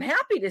 and I'm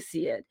happy to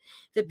see it,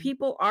 that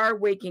people are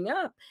waking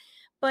up.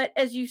 But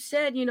as you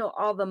said,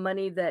 all the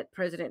money that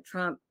President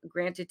Trump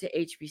granted to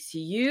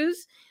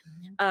HBCUs,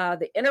 Mhm.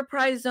 the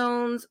enterprise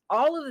zones,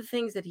 all of the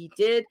things that he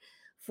did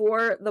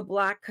for the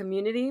Black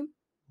community,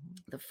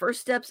 the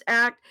First Steps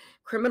Act,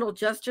 criminal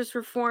justice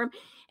reform,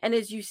 and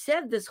as you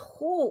said, this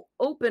whole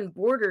open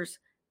borders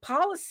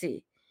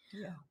policy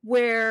Yeah.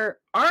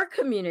 where our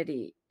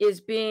community is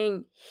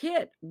being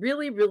hit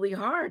really, really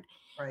hard.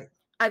 Right.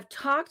 I've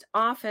talked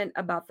often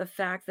about the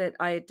fact that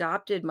I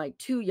adopted my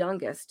 2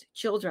 youngest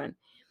children.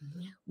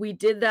 Mhm. We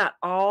did that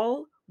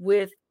all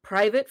with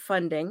private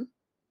funding.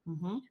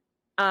 Mhm.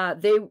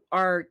 They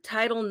are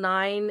Title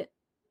IX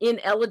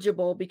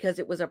ineligible because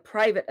it was a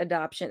private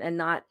adoption and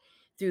not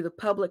through the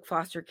public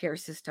foster care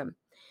system.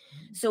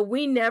 Mhm. So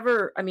we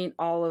never, I mean,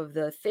 all of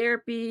the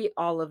therapy,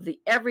 all of the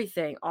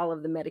everything, all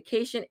of the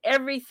medication,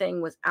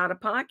 everything was out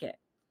of pocket.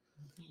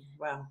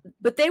 Wow.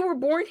 But they were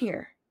born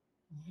here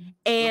Mhm.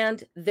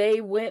 and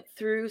they went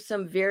through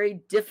some very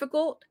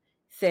difficult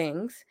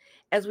things,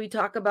 as we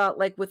talk about,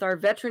 like with our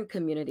veteran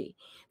community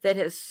that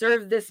has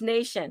served this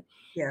nation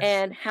Yes.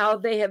 and how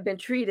they have been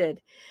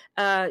treated,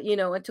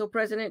 until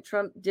President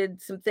Trump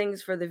did some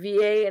things for the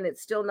VA, and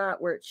it's still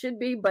not where it should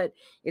be, but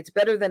it's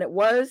better than it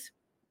was.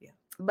 Yeah.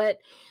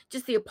 But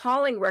just the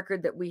appalling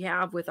record that we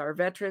have with our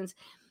veterans.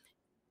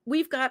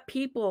 We've got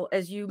people,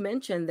 as you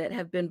mentioned, that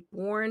have been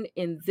born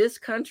in this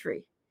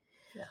country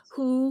Yes.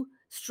 who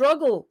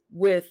struggle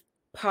with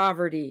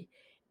poverty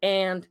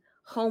and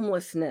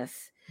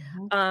homelessness,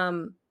 Mhm.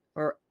 um,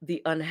 or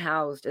the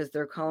unhoused, as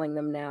they're calling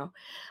them now.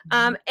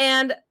 Mhm.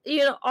 And,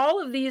 all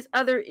of these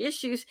other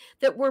issues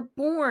that were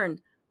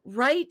born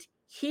right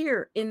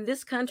here in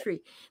this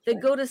country, that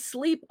Right. go to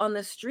sleep on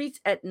the streets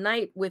at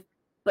night with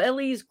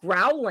bellies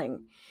growling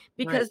Right.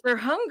 because they're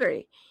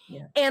hungry.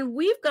 Yeah. And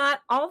we've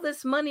got all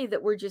this money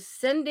that we're just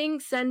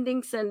sending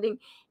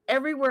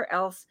everywhere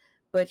else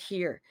but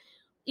here.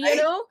 You Right.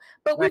 know,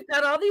 but Right. we've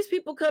got all these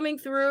people coming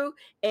through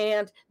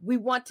and we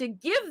want to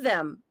give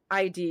them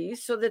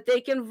IDs so that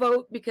they can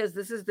vote because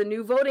this is the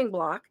new voting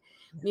block.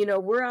 Yeah.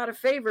 We're out of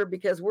favor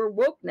because we're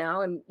woke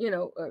now and,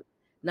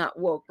 not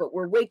woke, but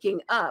we're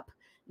waking up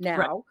Right.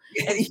 now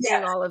and Yeah.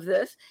 seeing all of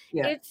this.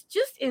 Yeah. It's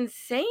just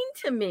insane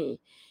to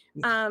me.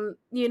 Yeah.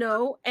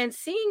 And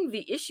seeing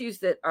the issues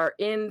that are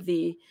in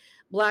the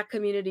Black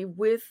community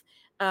with,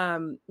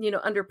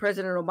 under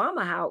President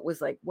Obama, how it was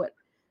like, what,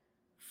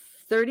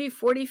 30,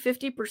 40,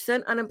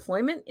 50%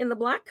 unemployment in the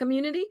Black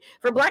community.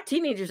 For Black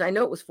teenagers, I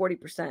know it was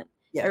 40%.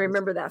 I Yeah.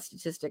 remember that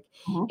statistic.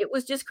 Mhm. It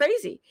was just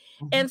crazy.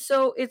 Mhm. And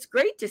so it's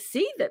great to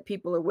see that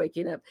people are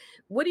waking up.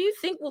 What do you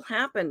think will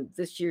happen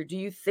this year? Do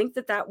you think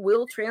that that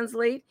will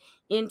translate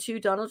into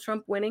Donald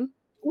Trump winning, at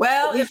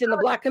Well, least in the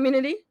Black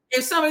community?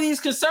 if some of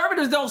these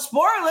conservatives don't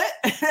spoil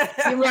it,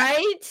 You're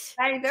right.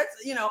 hey,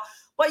 that's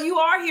but you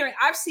are hearing.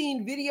 I've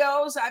seen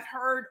videos, I've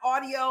heard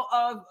audio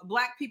of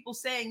Black people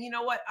saying, you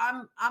know what,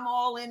 I'm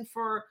all in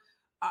for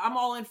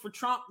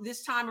Trump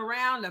this time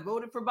around. I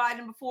voted for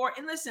Biden before.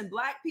 And listen,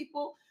 Black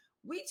people,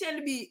 we tend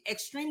to be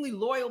extremely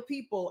loyal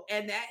people,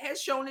 and that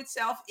has shown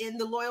itself in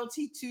the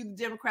loyalty to the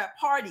Democrat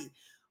Party.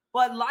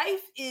 But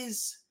life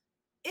it's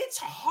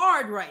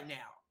hard right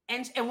now.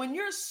 And when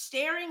you're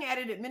staring at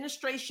an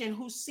administration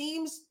who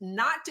seems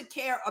not to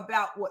care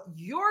about what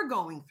you're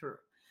going through,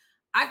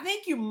 I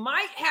think you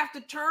might have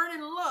to turn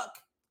and look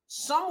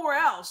somewhere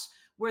else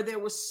where there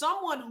was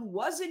someone who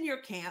was in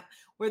your camp,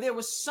 where there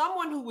was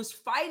someone who was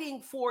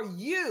fighting for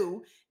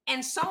you,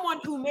 and someone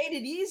who made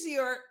it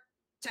easier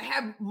to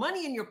have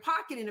money in your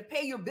pocket and to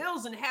pay your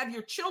bills and have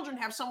your children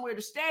have somewhere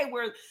to stay,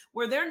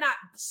 where they're not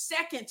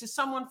second to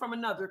someone from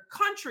another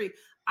country.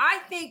 I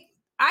think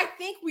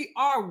we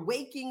are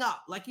waking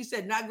up, like you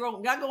said, not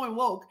going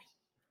woke,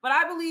 but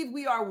I believe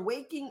we are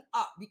waking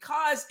up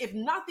because if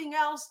nothing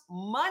else,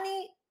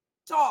 money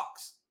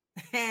talks.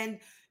 and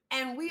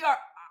and we are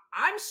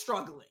I'm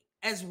struggling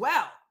as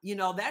well.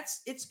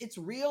 It's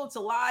real, it's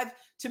alive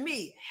to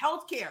me.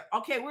 Healthcare.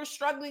 Okay, we're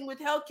struggling with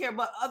healthcare,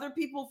 but other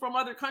people from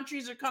other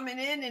countries are coming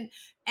in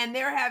and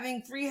they're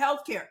having free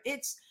healthcare.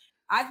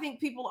 I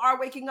think people are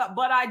waking up,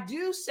 but I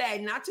do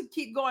say, not to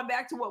keep going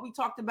back to what we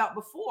talked about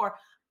before,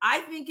 I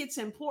think it's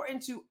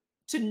important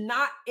to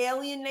not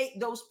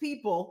alienate those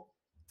people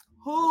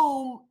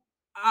whom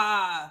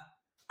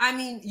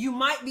you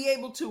might be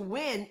able to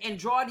win and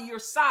draw to your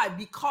side,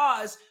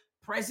 because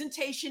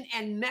presentation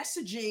and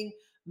messaging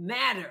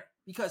matter,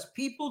 because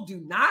people do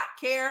not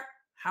care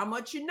how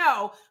much you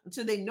know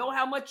until they know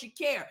how much you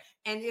care.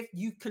 And if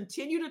you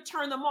continue to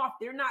turn them off,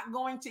 they're not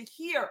going to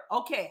hear,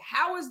 okay,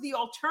 how is the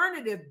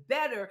alternative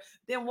better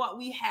than what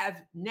we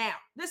have now?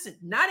 Listen,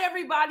 not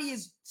everybody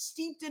is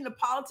steeped into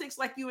politics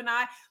like you and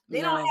I.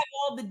 They don't No. have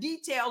all the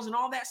details and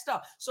all that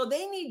stuff. So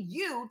they need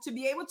you to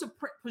be able to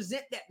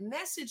present that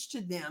message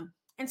to them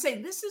and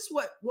say, this is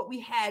what we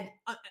had.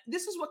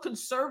 This is what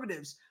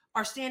conservatives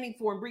are standing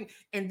for and bring.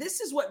 And this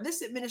is what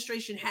this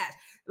administration has.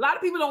 A lot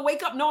of people don't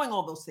wake up knowing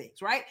all those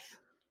things, right?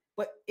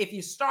 But if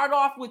you start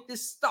off with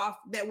this stuff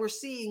that we're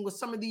seeing with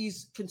some of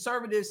these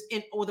conservatives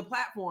or the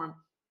platform,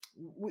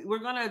 we're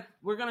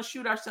gonna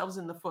shoot ourselves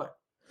in the foot.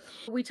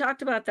 We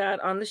talked about that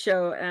on the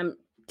show. And I'm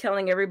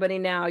telling everybody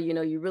now,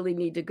 you really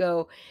need to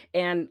go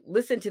and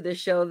listen to this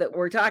show that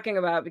we're talking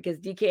about, because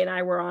DK and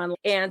I were on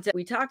and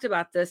we talked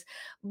about this.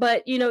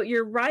 But,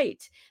 you're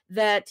right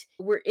that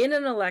we're in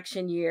an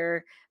election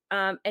year.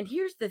 And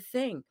here's the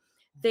thing.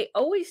 They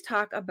always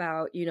talk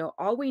about,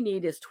 all we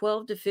need is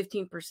 12 to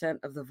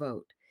 15% of the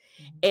vote.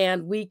 Mhm.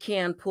 and we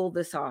can pull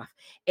this off.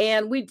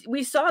 And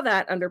we saw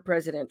that under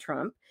President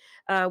Trump.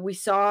 We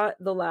saw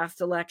the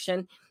last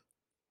election.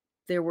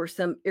 There were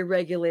some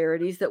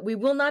irregularities that we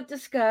will not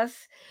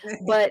discuss,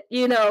 but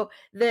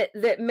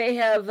that may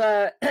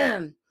have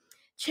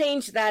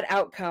changed that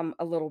outcome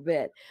a little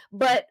bit.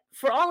 But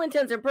for all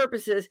intents and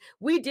purposes,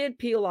 we did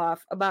peel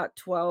off about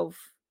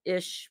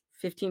 12-ish,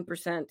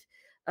 15%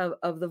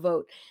 of the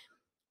vote.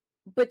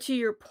 But to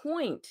your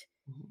point,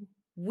 Mhm.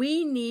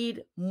 we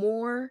need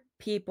more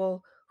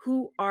people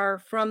who are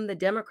from the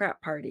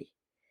Democrat Party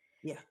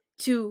Yeah.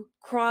 to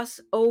cross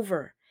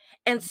over.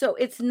 And so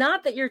it's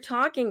not that you're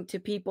talking to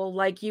people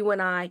like you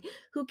and I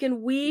who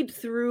can weed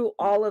through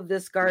all of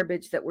this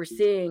garbage that we're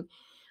seeing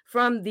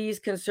from these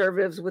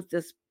conservatives with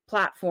this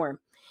platform.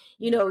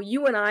 Yeah.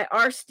 You and I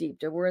are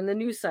steeped and we're in the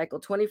news cycle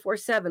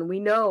 24/7. We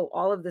know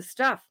all of this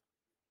stuff.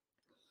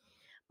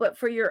 But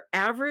for your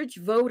average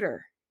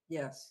voter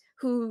Yes.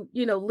 who,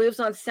 lives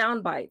on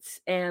sound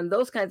bites and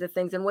those kinds of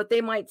things and what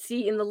they might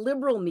see in the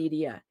liberal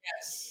media,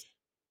 Yes.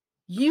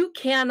 you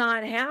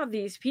cannot have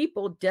these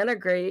people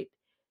denigrate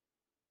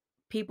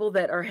people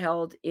that are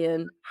held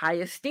in high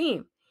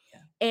esteem. Yeah.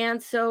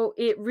 And so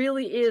it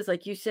really is,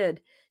 like you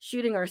said,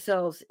 shooting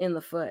ourselves in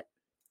the foot.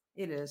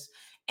 It is.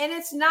 And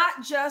it's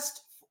not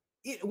just,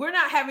 we're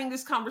not having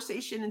this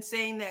conversation and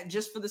saying that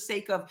just for the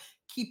sake of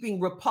keeping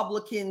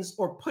Republicans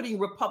or putting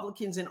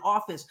Republicans in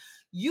office.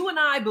 You and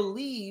I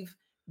believe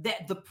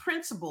that the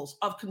principles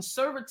of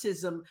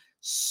conservatism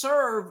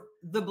serve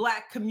the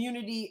Black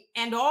community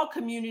and all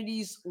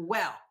communities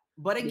well.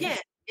 But again,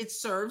 it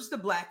serves the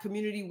Black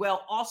community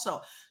well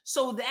also.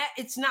 So that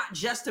it's not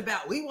just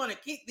about, we want to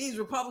keep these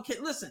Republicans.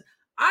 Listen,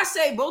 I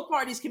say both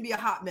parties can be a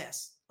hot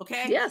mess.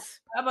 Okay. Yes.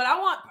 But I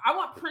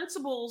want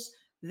principles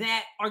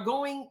that are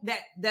going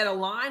that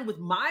align with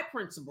my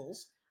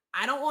principles.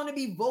 I don't want to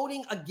be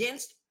voting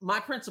against my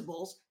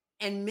principles.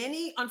 And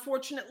many,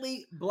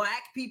 unfortunately,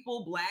 Black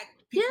people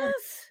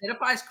Yes.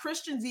 identify as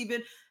Christians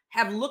even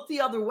have looked the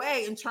other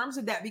way in terms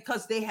of that,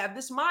 because they have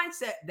this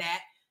mindset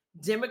that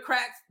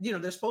Democrats,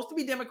 they're supposed to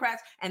be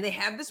Democrats, and they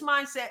have this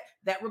mindset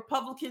that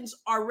Republicans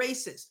are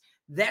racist.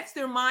 That's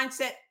their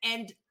mindset.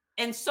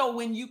 And so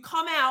when you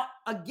come out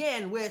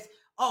again with,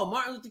 oh,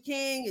 Martin Luther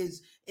King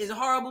is a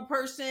horrible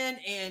person,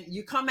 and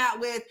you come out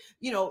with,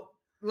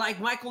 like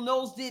Michael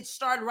Knowles did,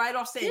 start right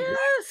off saying Black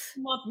Yes.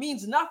 Month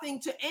means nothing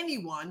to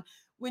anyone.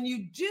 When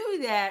you do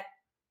that,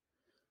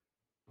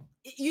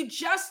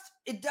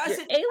 it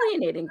doesn't You're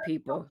alienating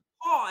people.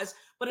 cause,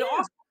 but it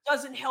also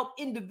doesn't help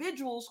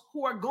individuals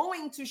who are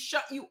going to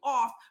shut you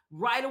off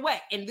right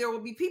away. And there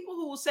will be people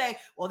who will say,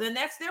 well, then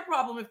that's their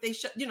problem if they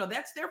shut,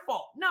 that's their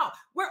fault. No,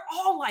 we're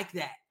all like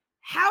that.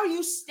 How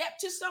you step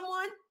to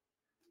someone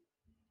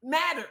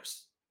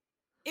matters.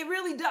 It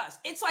really does.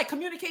 It's like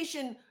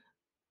communication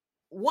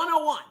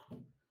 101.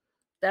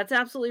 That's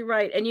absolutely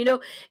right. And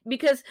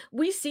because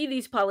we see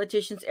these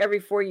politicians every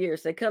 4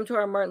 years, they come to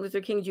our Martin Luther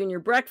King Jr.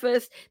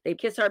 breakfast, they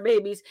kiss our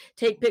babies,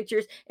 take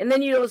pictures, and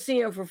then you don't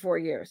see them for 4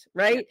 years,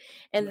 right?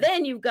 And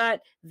then you've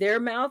got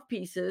their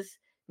mouthpieces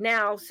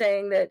now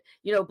saying that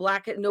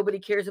nobody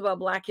cares about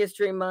Black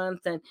History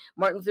Month, and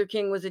Martin Luther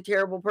King was a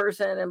terrible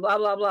person, and blah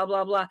blah blah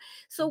blah blah.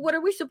 So what are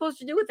we supposed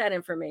to do with that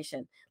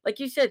information? Like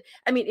you said,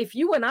 I mean, if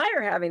you and I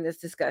are having this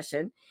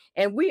discussion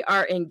and we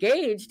are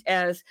engaged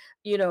as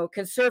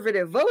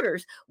conservative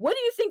voters, what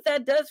do you think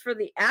that does for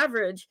the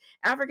average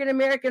African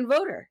American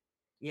voter?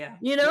 Yeah.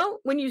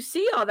 When you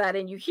see all that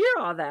and you hear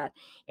all that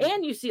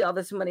and you see all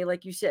this money,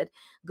 like you said,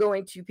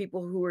 going to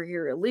people who are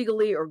here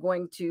illegally or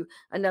going to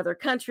another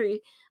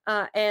country,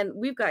 and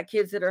we've got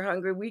kids that are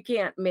hungry, we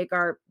can't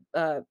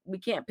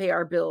pay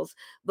our bills,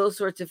 those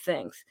sorts of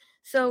things.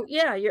 So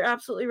yeah, you're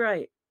absolutely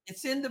right.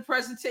 It's in the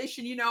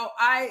presentation.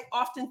 I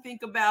often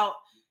think about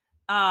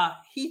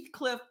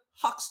Heathcliff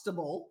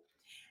Huxtable,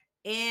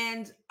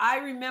 and I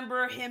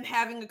remember him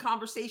having a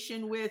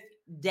conversation with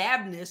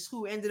Dabness,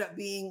 who ended up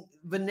being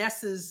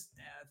Vanessa's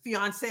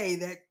fiance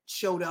that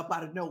showed up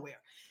out of nowhere.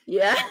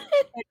 Yeah.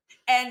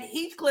 And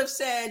Heathcliff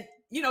said,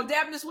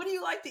 Dabness, what do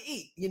you like to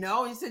eat? He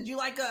said, you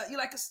like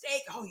a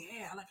steak? Oh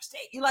yeah, I like a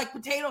steak. You like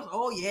potatoes?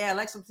 Oh yeah, I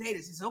like some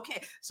potatoes. He said,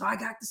 okay, so I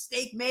got the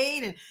steak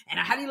made, and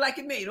how do you like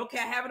it made? Okay,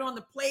 I have it on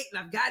the plate, and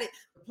I've got the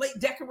plate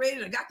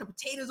decorated. I got the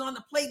potatoes on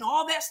the plate and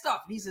all that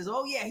stuff. And he says,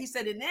 oh yeah. He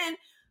said, and then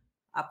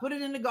I put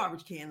it in the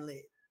garbage can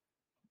lid,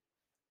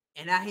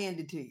 and I hand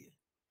it to you.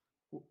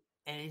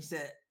 And he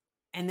said,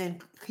 and then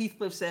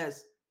Heathcliff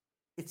says,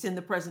 it's in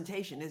the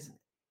presentation, isn't it?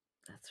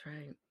 That's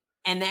right.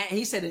 And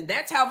he said, and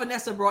that's how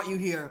Vanessa brought you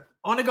here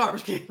on a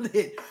garbage can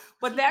lid.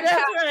 But that's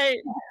right.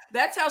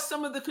 That's how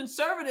some of the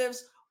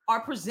conservatives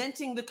are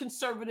presenting the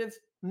conservative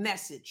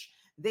message.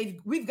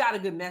 We've got a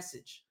good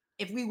message.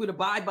 If we would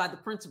abide by the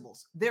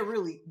principles, they're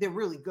really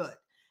good.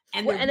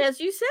 And as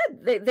you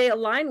said, they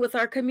align with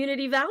our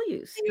community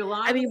values.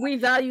 I mean, we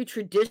value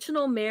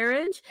traditional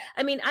marriage.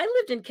 I mean, I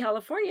lived in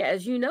California,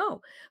 as you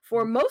know,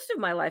 for most of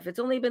my life. It's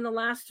only been the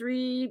last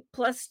 3+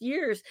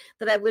 years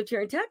that I've lived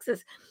here in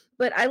Texas.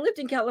 But I lived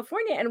in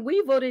California and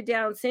we voted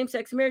down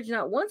same-sex marriage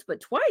not once,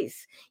 but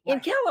twice in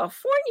Right.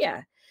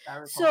 California. I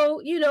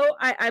recall. So,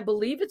 I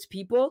believe it's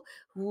people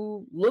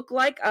who look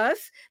like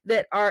us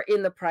that are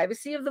in the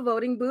privacy of the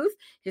voting booth,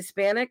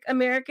 Hispanic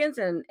Americans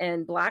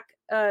and Black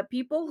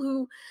people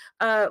who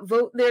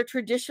vote their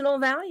traditional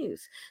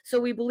values. So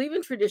we believe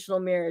in traditional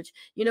marriage.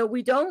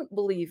 We don't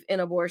believe in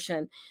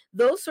abortion,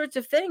 those sorts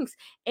of things.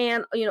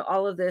 And,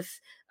 all of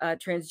this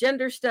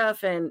transgender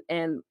stuff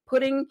and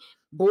putting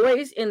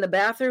boys in the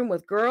bathroom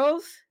with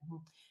girls.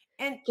 Mhm.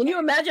 And, Can you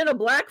imagine a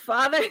Black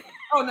father?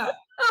 oh no.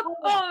 Oh, no.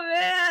 Oh,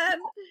 man.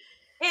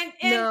 And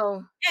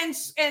No.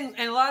 and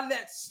a lot of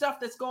that stuff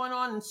that's going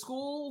on in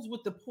schools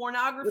with the With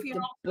pornography and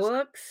the all this.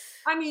 books.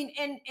 I mean,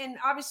 and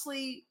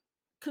obviously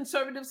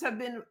conservatives have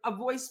been a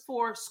voice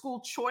for school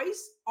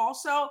choice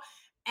also,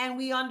 and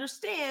we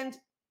understand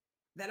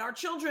that our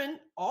children,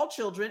 all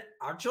children,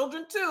 our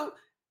children too,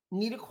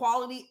 need a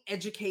quality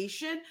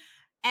education.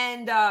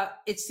 And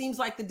it seems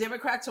like the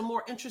Democrats are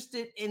more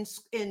interested in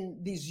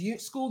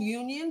these school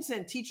unions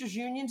and teachers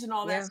unions and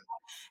all that Yeah. stuff.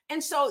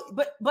 And so,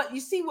 but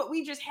you see what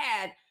we just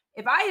had.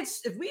 If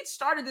we had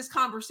started this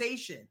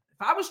conversation,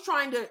 if I was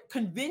trying to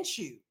convince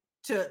you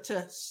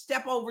to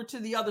step over to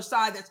the other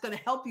side, that's going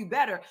to help you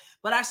better.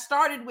 But I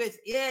started with,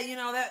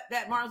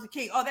 that Martin Luther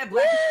King, oh, that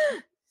Black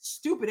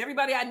stupid.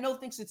 Everybody I know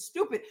thinks it's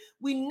stupid.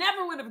 We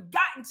never would have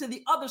gotten to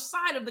the other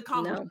side of the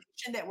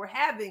conversation that we're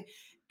having.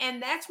 And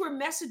that's where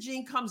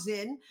messaging comes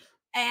in.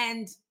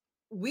 And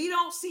we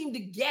don't seem to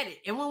get it.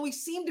 And when we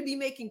seem to be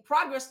making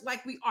progress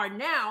like we are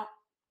now,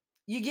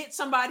 you get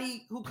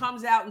somebody who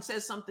comes out and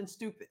says something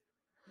stupid.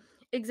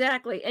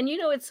 Exactly. And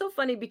it's so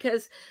funny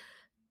because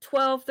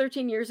 12,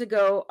 13 years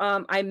ago,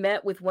 I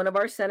met with one of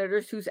our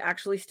senators who's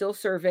actually still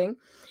serving.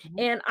 Mhm.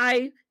 And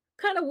I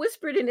kind of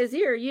whispered in his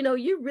ear,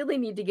 you really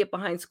need to get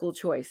behind school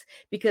choice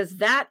because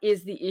that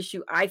is the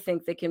issue I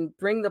think that can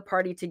bring the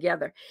party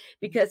together.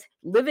 Because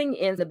living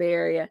in the Bay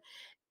Area,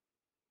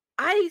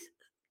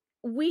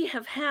 we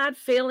have had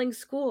failing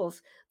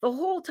schools the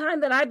whole time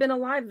that I've been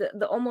alive,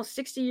 the almost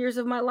 60 years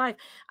of my life.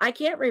 I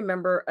can't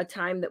remember a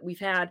time that we've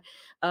had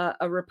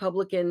a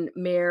Republican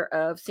mayor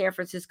of San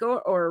Francisco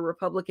or a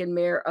Republican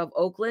mayor of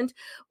Oakland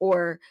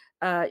or,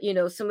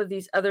 some of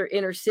these other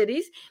inner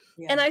cities.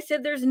 Yeah. And I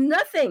said, there's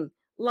nothing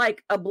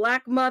like a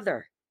Black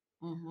mother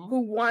Mhm.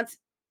 who wants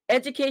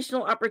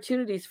educational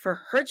opportunities for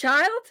her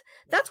child.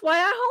 That's why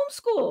I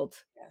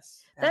homeschooled.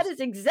 Yes. That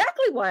is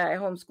exactly why I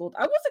homeschooled.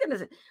 I wasn't going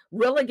to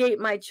relegate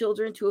my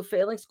children to a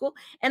failing school.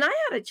 And I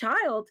had a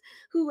child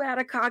who had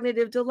a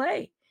cognitive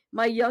delay,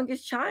 my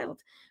youngest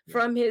child. Yeah.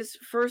 From his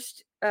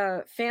first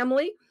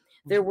family.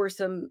 There were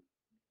some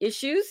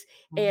issues,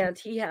 and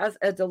he has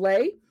a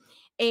delay.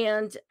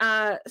 And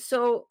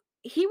so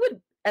he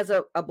would, as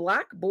a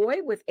Black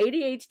boy with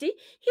ADHD,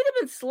 he'd have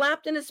been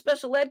slapped in a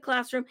special ed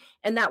classroom,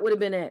 and that would have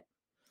been it.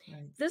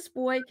 Right. This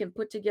boy can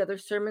put together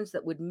sermons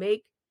that would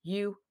make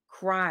you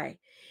cry.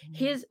 Mhm.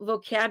 His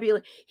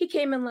vocabulary. He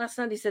came in last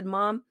Sunday, said,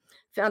 Mom,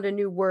 found a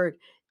new word.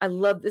 I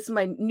love this is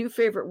my new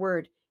favorite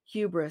word,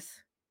 hubris.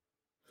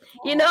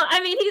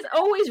 I mean, he's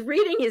always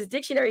reading his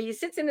dictionary. He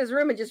sits in his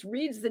room and just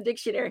reads the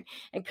dictionary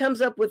and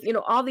comes up with,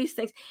 all these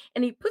things.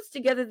 And he puts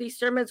together these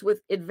sermons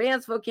with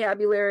advanced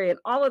vocabulary and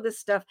all of this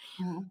stuff.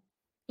 Mhm.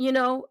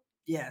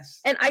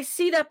 Yes. And I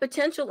see that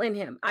potential in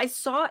him. I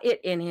saw it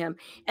in him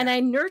and I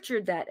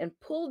nurtured that and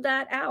pulled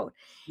that out.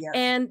 Yeah.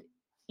 And,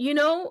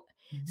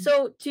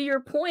 so to your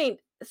point,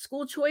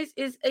 school choice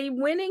is a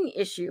winning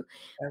issue.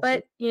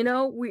 But,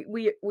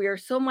 we are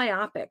so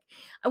myopic.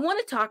 I want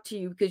to talk to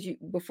you because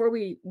before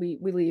we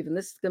leave, and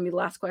this is going to be the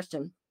last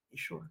question.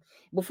 Sure.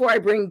 Before I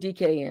bring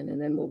DK in and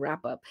then we'll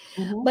wrap up.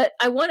 But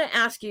I want to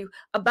ask you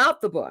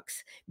about the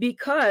books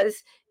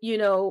because,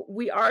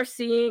 we are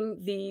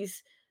seeing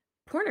these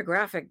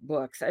pornographic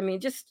books. I mean,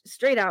 just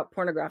straight out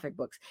pornographic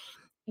books.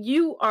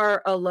 You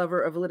are a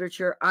lover of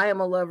literature. I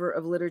am a lover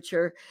of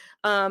literature.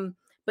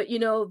 But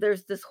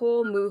there's this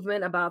whole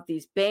movement about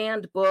these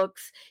banned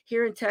books.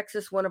 Here in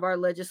Texas, one of our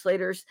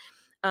legislators,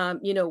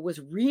 was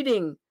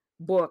reading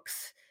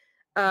books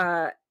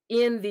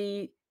in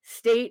the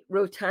state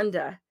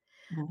rotunda.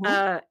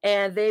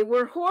 And they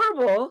were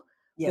horrible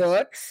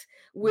books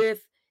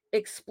with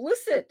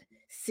explicit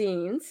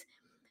scenes.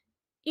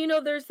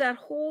 There's that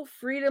whole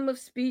freedom of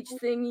speech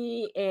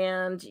thingy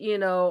and,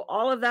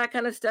 all of that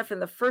kind of stuff in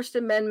the First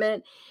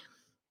Amendment.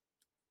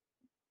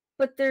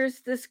 But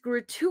there's this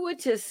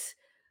gratuitous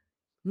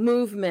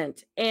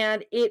movement,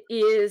 and it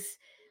is,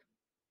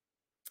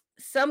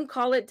 some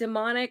call it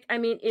demonic. I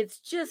mean, it's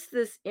just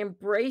this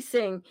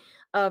embracing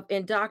of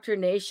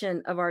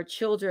indoctrination of our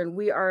children.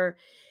 We are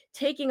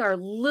taking our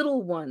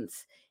little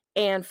ones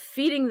and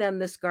feeding them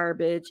this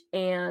garbage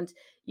and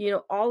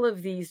all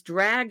of these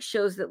drag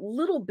shows that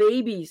little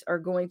babies are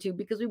going to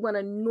because we want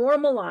to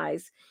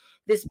normalize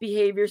this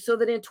behavior so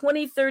that in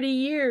 20, 30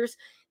 years,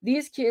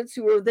 these kids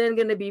who are then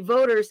going to be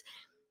voters,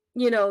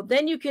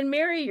 then you can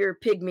marry your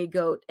pygmy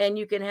goat and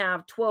you can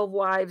have 12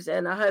 wives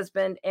and a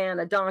husband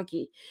and a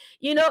donkey.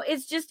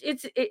 It's just,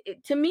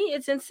 to me,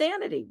 it's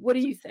insanity. What do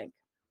you think?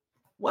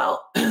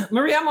 Well,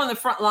 Maria, I'm on the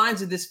front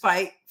lines of this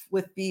fight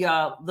with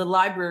the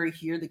library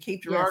here, the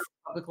Cape Girardeau Yes.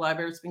 Public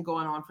Library. It's been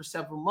going on for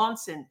several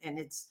months, and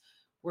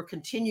we're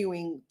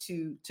continuing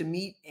to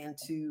meet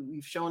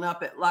we've shown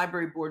up at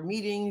library board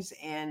meetings,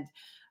 and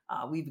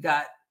we've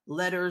got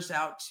letters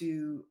out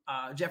to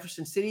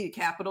Jefferson City, the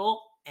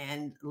capital,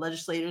 and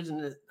legislators and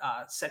the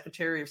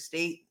Secretary of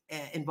State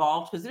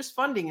involved, because there's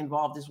funding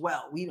involved as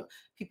well.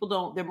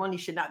 Their money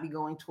should not be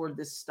going toward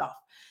this stuff.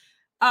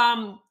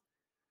 The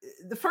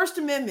First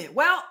Amendment.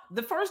 Well,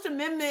 the First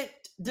Amendment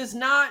does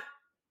not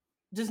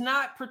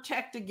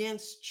protect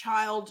against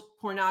child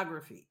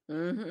pornography.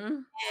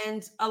 Mm-hmm.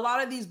 And a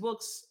lot of these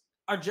books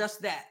are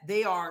just that.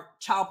 They are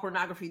child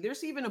pornography.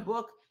 There's even a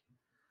book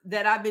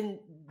that I've been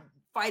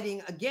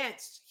fighting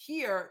against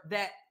here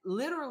that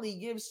literally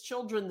gives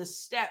children the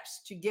steps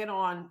to get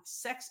on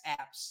sex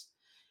apps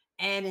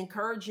and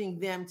encouraging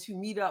them to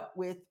meet up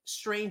with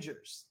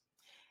strangers.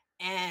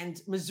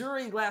 And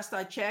Missouri, last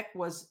I checked,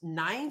 was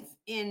 9th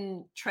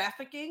in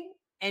trafficking.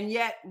 And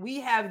yet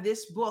we have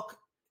this book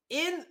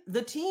in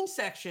the teen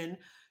section,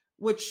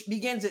 which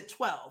begins at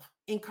 12,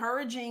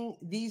 encouraging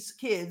these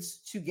kids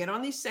to get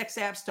on these sex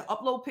apps, to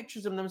upload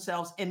pictures of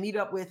themselves and meet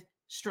up with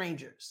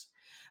strangers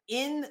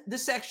in the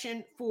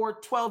section for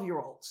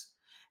 12-year-olds.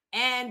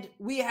 And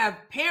we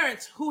have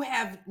parents who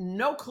have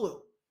no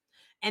clue.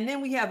 And then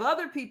we have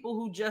other people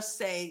who just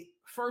say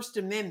First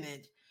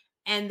Amendment,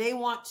 and they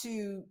want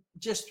to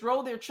just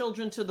throw their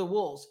children to the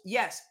wolves.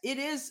 Yes, it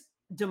is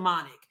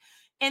demonic.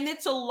 And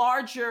it's a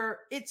larger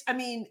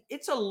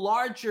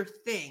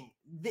thing.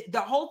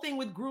 The whole thing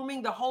with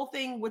grooming, the whole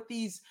thing with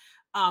these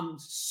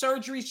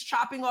surgeries,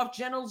 chopping off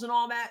genitals and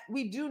all that.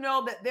 We do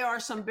know that there are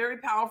some very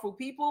powerful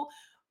people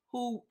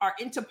who are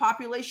into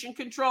population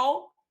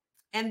control.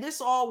 And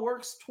this all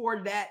works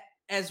toward that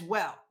as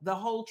well. The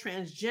whole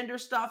transgender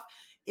stuff,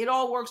 it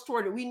all works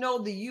toward it. We know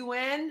the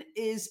UN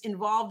is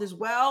involved as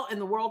well, and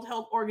the World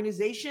Health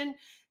Organization.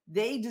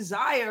 They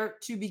desire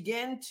to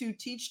begin to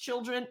teach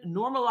children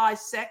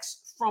normalized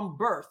sex from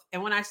birth.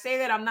 And when I say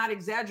that, I'm not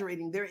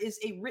exaggerating. There is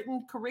a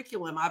written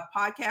curriculum. I've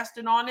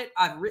podcasted on it.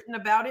 I've written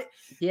about it.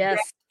 Yes.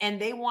 And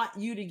they want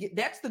you to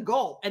that's the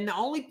goal. And the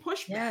only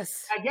pushback,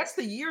 yes. I guess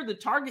the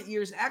target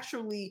year is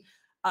actually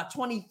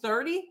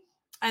 2030.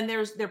 And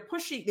they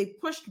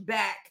pushed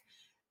back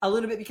a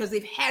little bit because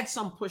they've had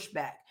some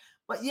pushback.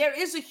 But there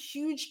is a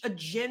huge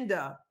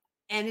agenda,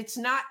 and it's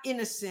not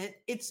innocent.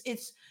 It's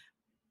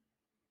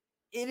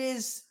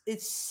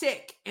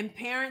sick, and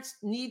parents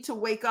need to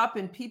wake up,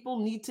 and people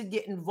need to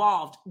get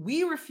involved.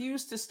 We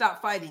refuse to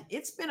stop fighting.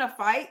 It's been a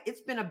fight.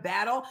 It's been a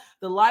battle.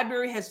 The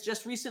library has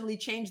just recently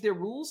changed their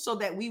rules so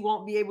that we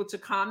won't be able to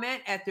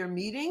comment at their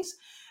meetings.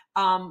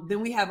 Then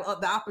we have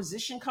the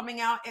opposition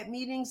coming out at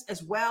meetings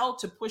as well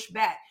to push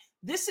back.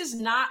 This is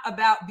not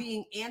about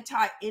being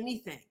anti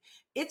anything.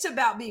 It's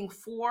about being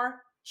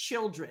for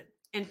children.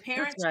 And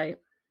parents, That's right.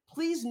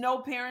 Please know,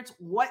 parents,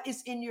 what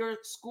is in your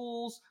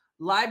schools,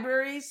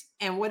 libraries,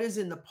 and what is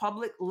in the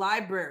public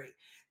library.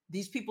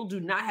 These people do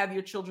not have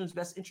your children's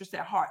best interest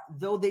at heart,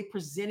 though they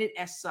present it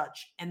as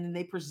such, and then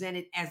they present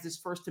it as this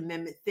First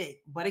Amendment thing.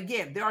 But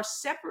again, there are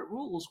separate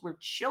rules where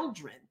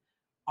children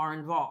are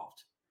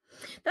involved.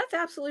 That's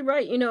absolutely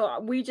right.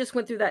 We just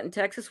went through that in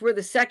Texas. We're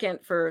the second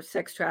for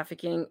sex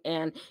trafficking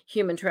and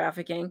human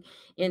trafficking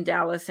in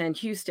Dallas and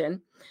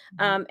Houston.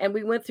 And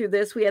we went through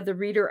this. We had the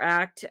Reader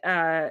Act,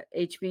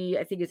 HB,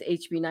 I think it's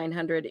HB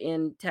 900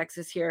 in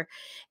Texas here,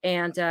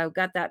 and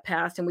got that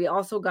passed. And we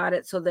also got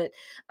it so that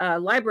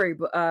library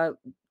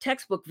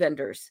textbook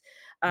vendors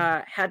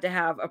had to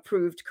have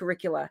approved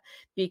curricula,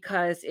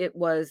 because it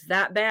was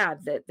that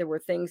bad that there were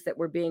things that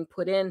were being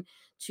put in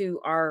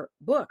to our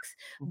books.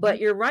 But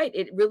you're right,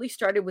 it really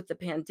started with the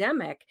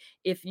pandemic.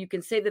 If you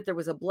can say that there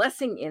was a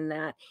blessing in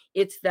that,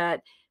 it's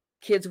that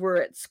kids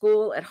were at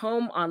school, at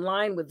home,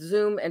 online with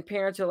Zoom, and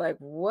parents are like,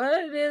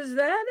 what is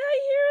that I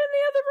hear in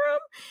the other room?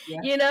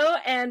 Yeah.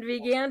 And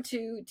began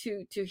to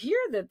hear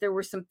that there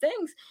were some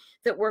things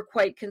that were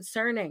quite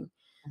concerning.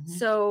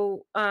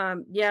 So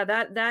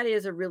that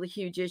is a really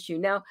huge issue.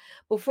 Now,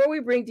 before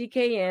we bring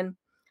DK in,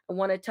 I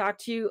want to talk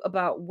to you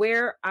about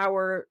where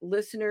our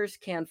listeners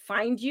can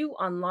find you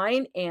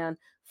online and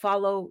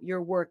follow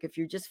your work. If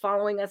you're just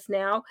following us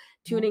now,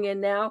 tuning in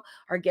now,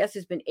 our guest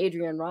has been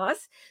Adrienne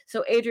Ross.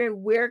 So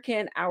Adrienne, where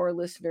can our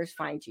listeners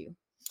find you?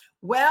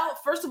 Well,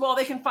 first of all,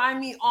 they can find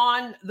me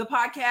on the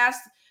podcast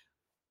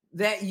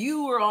that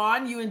you were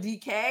on, you and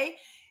DK.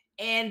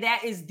 And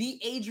that is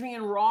The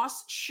Adrienne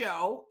Ross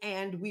Show.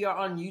 And we are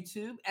on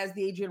YouTube as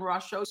The Adrienne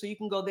Ross Show. So you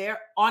can go there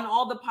on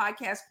all the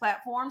podcast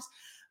platforms.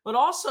 But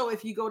also,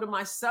 if you go to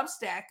my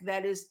Substack,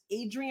 that is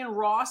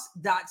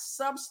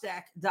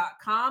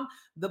adrienneross.substack.com.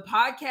 The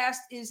podcast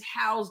is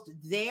housed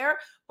there,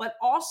 but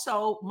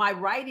also my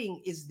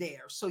writing is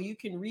there. So you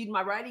can read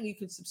my writing. You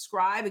can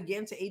subscribe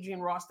again to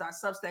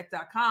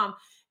adrienneross.substack.com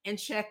and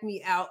check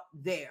me out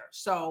there.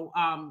 So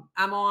I'm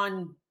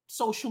on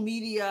social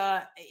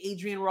media,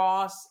 Adrienne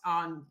Ross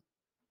on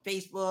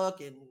Facebook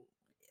and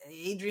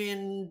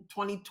Adrienne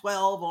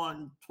 2012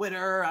 on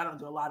Twitter. I don't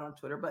do a lot on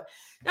Twitter, but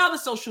now the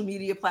social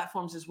media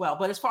platforms as well.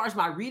 But as far as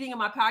my reading and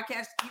my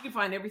podcast, you can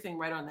find everything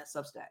right on that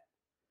Substack.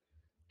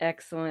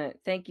 Excellent.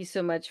 Thank you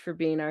so much for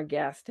being our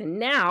guest. And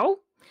now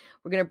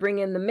we're going to bring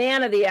in the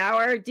man of the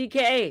hour,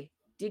 DK.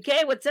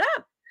 DK, what's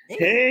up?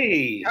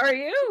 Hey. How are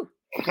you?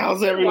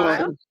 How's everyone?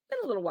 Been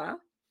a little while.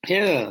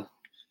 Yeah,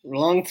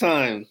 long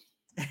time.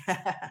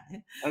 I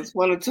just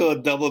wanted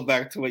to double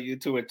back to what you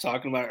two were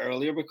talking about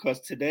earlier,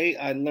 because today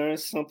I learned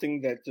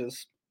something that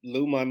just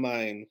blew my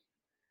mind,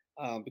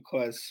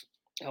 because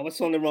I was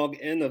on the wrong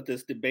end of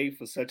this debate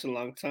for such a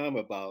long time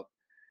about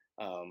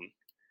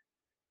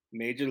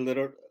major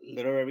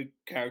literary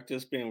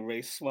characters being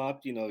race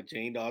swapped. You know,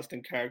 Jane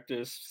Austen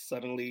characters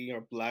suddenly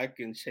are black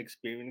and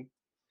Shakespearean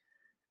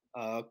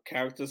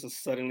characters are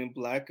suddenly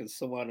black, and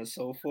so on and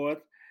so forth.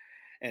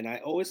 And I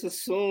always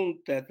assumed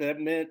that that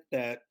meant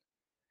that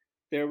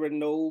there were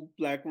no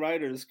black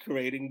writers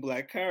creating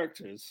black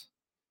characters.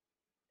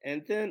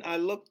 And then I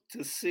looked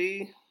to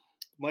see,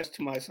 much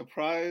to my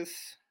surprise,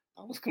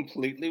 I was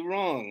completely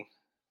wrong.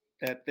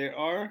 That there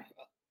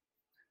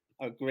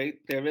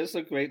is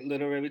a great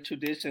literary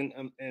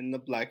tradition in the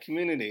black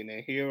community.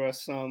 And here are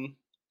some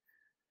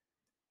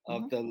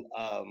of the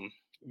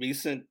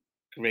recent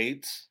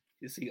greats.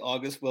 You see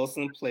August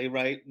Wilson,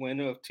 playwright,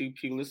 winner of 2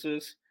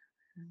 Pulitzers.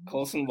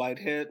 Colson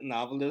Whitehead,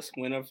 novelist,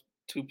 winner of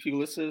 2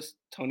 Pulitzers.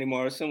 Toni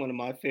Morrison, one of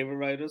my favorite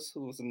writers,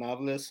 who was a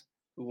novelist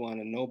who won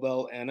a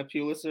Nobel and a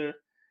Pulitzer.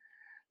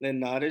 Lynn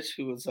Nottage,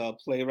 who was a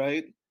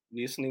playwright,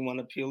 recently won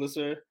a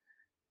Pulitzer.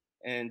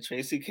 And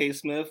Tracy K.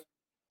 Smith,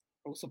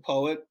 who was a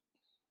poet,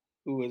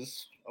 who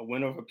was a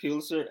winner of a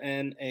Pulitzer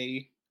and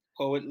a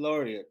poet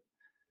laureate.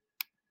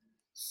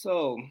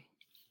 So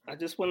I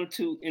just wanted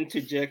to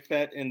interject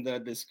that in the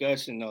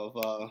discussion of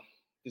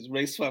these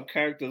race swap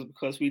characters,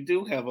 because we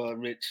do have a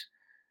rich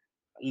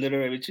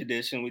literary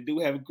tradition. We do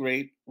have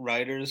great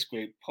writers,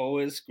 great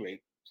poets,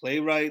 great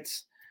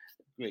playwrights,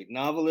 great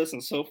novelists,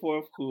 and so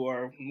forth, who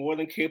are more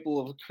than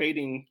capable of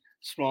creating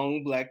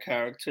strong black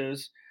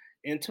characters,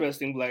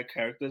 interesting black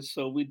characters.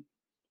 So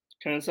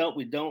turns out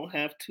we don't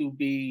have to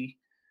be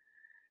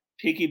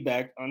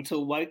piggybacked onto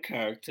white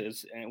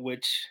characters, and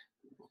which,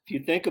 if you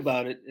think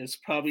about it, is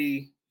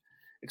probably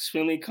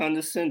extremely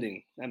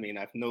condescending. I mean,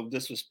 I've no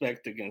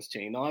disrespect against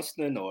Jane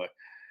Austen or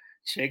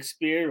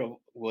Shakespeare or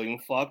William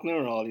Faulkner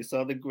and all these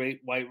other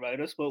great white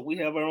writers, but we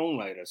have our own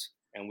writers,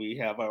 and we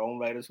have our own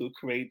writers who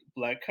create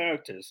black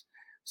characters.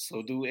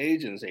 So do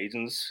Asians.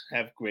 Asians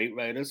have great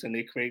writers, and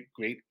they create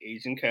great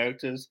Asian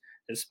characters.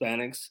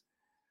 Hispanics,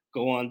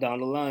 go on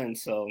down the line.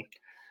 So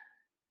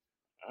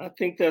I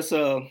think that's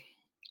a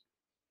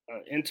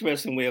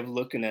interesting way of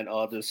looking at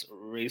all this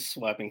race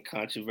swapping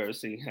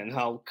controversy and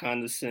how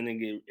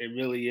condescending it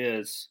really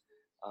is.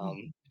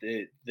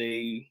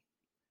 They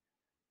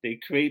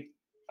create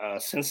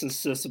Sense and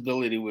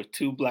Sensibility with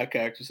 2 black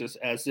actresses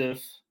as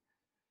if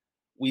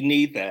we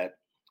need that.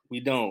 We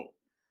don't.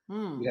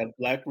 We have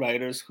black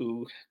writers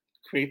who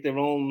create their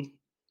own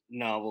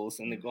novels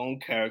and their own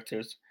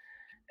characters,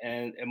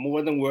 and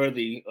more than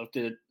worthy of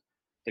the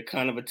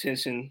kind of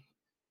attention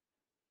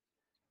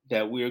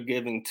that we're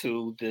giving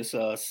to this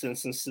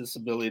Sense and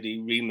Sensibility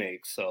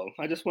remake. So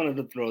I just wanted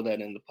to throw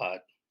that in the pot.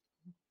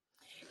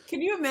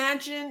 Can you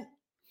imagine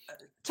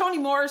Toni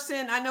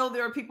Morrison? I know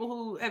there are people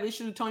who have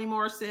issues with Toni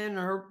Morrison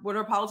or what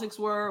her politics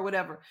were or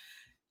whatever.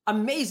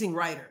 Amazing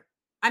writer.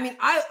 I mean,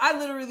 I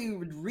literally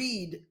would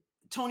read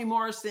Toni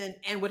Morrison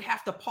and would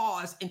have to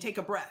pause and take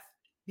a breath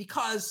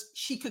because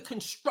she could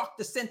construct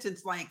the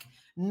sentence like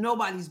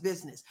nobody's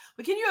business.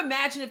 But can you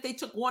imagine if they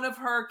took one of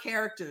her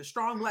characters,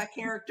 strong black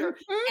character,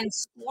 and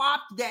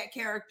swapped that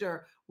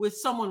character with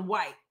someone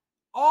white?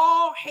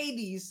 All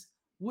Hades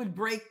would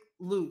break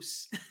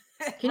loose.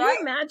 Can you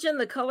imagine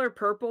The Color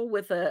Purple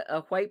with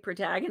a white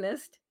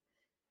protagonist?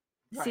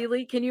 Right.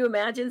 Celie, can you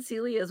imagine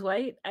Celie as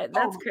white?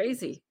 That's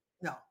crazy.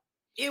 No,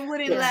 it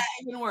wouldn't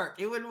work.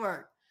 It wouldn't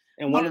work.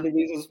 And one of the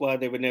reasons why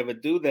they would never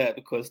do that,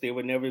 because they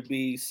would never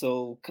be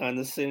so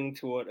condescending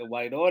toward a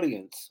white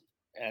audience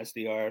as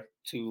they are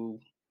to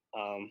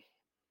an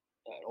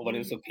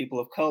audience of people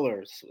of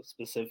color,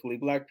 specifically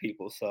black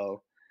people.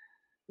 So,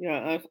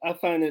 yeah, I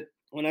find it,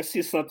 when I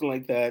see something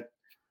like that,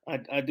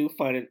 I do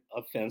find it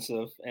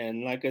offensive.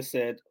 And like I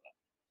said,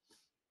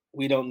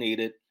 we don't need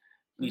it.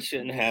 We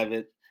shouldn't have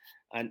it.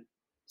 I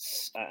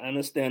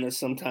understand that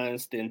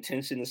sometimes the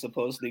intention is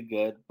supposedly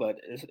good, but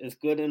it's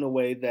good in a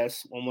way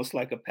that's almost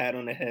like a pat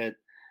on the head,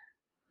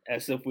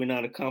 as if we're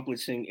not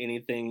accomplishing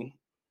anything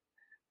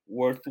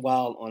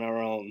worthwhile on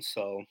our own.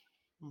 So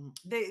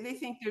they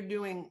think they're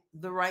doing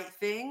the right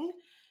thing.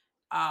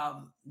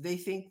 They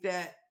think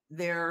that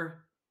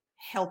they're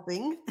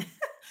helping.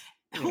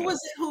 Who was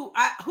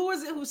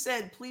it who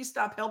said, "Please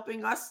stop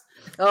helping us"?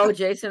 Oh,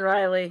 Jason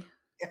Riley.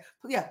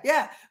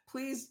 Yeah.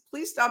 Please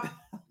stop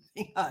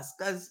helping us,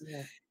 because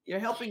your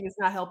helping is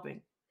not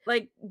helping.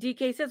 Like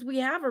DK says, we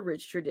have a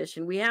rich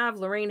tradition. We have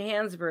Lorraine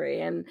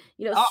Hansberry and,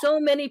 so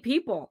many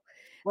people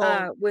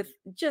with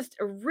just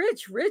a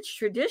rich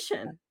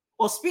tradition.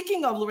 Well,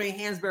 speaking of Lorraine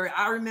Hansberry,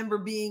 I remember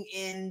being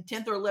in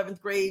 10th or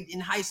 11th grade in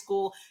high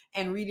school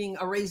and reading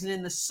A Raisin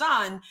in the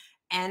Sun,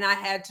 and I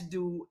had to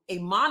do a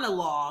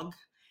monologue,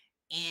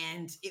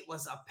 and it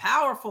was a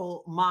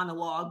powerful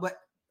monologue. But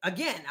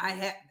again,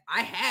 I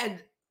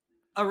had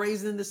A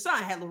Raisin in the Sun.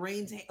 I had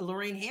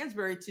Lorraine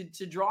Hansberry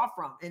to draw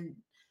from, and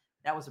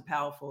that was a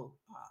powerful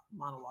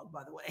monologue,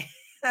 by the way.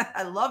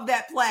 I love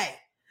that play.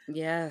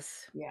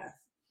 Yes. Yeah.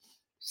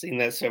 Seen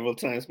that several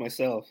times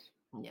myself.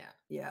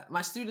 Yeah.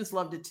 My students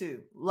loved it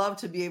too. Love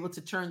to be able to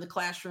turn the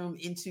classroom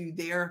into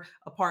their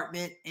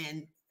apartment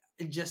and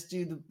just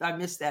I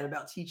miss that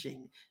about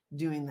teaching,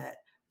 doing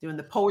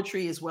the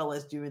poetry as well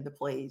as doing the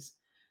plays.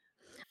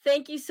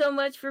 Thank you so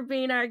much for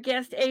being our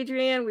guest,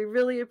 Adrienne. We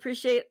really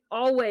appreciate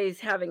always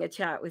having a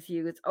chat with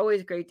you. It's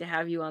always great to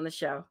have you on the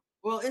show.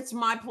 Well, it's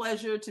my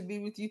pleasure to be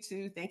with you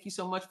too. Thank you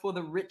so much for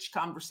the rich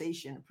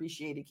conversation.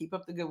 Appreciate it. Keep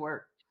up the good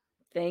work.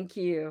 Thank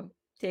you.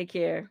 Take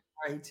care.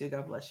 All right, you too.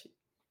 God bless you.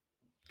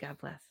 God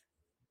bless.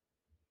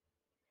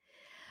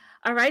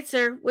 All right,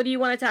 sir. What do you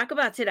want to talk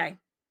about today?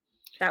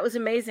 That was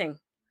amazing.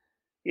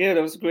 Yeah,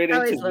 that was a great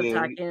interview. I always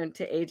love talking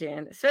to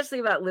Adrienne, especially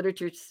about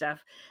literature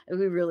stuff.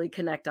 We really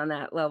connect on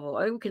that level.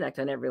 We connect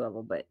on every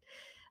level, but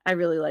I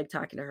really like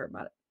talking to her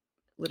about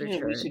literature.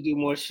 Yeah, we should do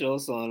more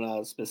shows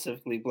on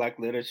specifically Black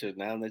literature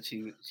now that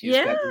she's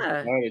Yeah.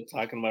 gotten started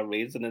talking about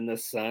Raisin in the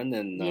Sun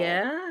and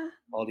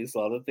all these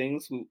other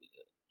things.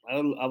 I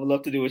would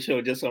love to do a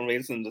show just on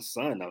Raisin in the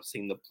Sun. I've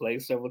seen the play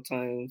several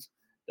times,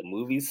 the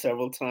movie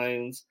several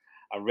times.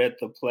 I read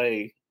the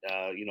play,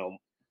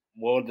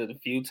 more than a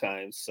few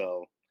times.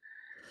 So,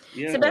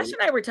 yeah. Sebastian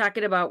and I were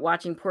talking about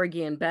watching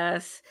Porgy and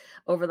Bess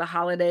over the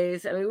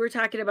holidays. I mean, we were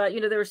talking about,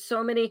 there were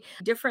so many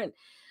different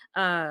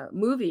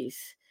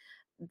movies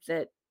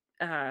that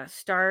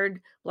starred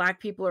Black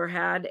people or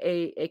had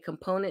a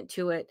component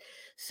to it.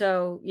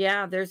 So,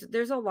 yeah,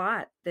 there's a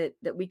lot that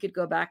we could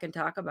go back and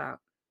talk about.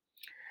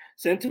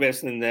 It's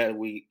interesting that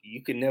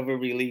you can never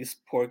release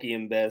Porgy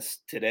and Bess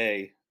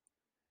today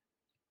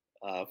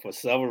for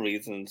several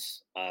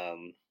reasons.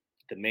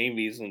 The main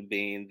reason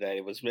being that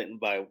it was written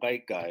by a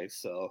white guy.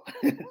 So,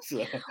 Well,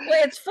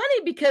 it's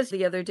funny because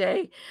the other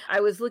day I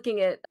was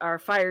looking at our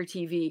Fire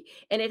TV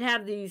and it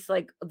had this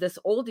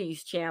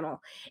oldies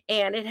channel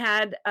and it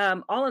had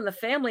All in the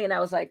Family. And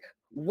I was like,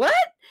 what?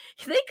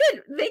 They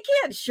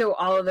can't show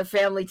All in the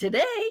Family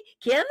today,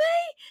 can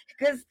they?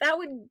 Because that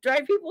would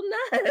drive people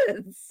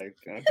nuts. I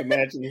can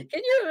imagine.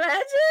 Can you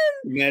imagine?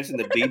 Imagine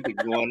the beeping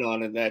going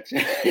on in that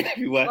channel if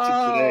you watch it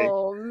today.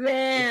 Oh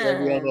man!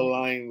 Every other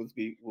line will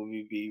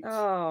be beeped.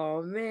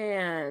 Oh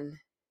man!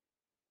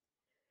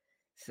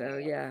 So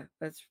yeah,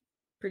 that's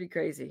pretty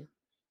crazy.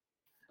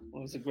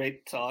 Well, it was a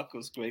great talk. It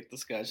was a great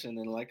discussion,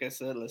 and like I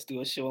said, let's do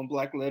a show on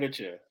Black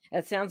literature.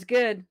 That sounds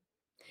good.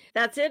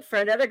 That's it for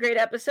another great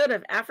episode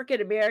of African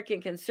American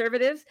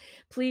Conservatives.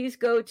 Please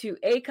go to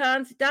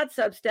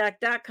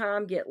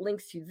acons.substack.com, get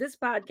links to this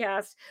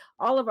podcast,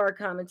 all of our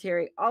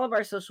commentary, all of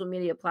our social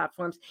media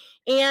platforms.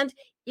 And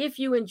if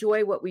you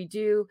enjoy what we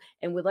do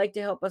and would like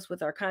to help us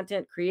with our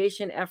content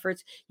creation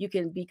efforts, you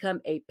can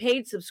become a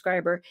paid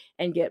subscriber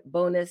and get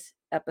bonus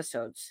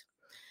episodes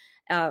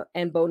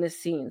and bonus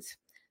scenes.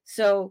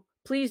 So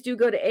please do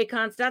go to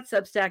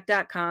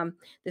acons.substack.com.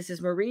 This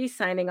is Marie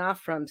signing off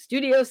from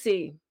Studio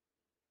C.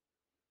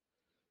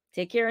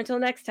 Take care until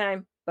next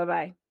time.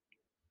 Bye-bye.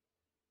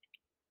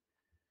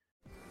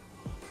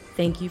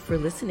 Thank you for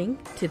listening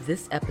to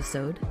this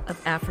episode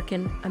of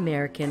African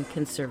American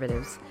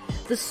Conservatives,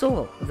 the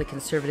soul of the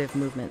conservative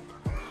movement.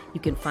 You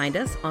can find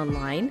us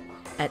online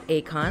at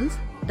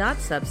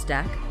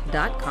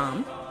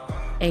acons.substack.com,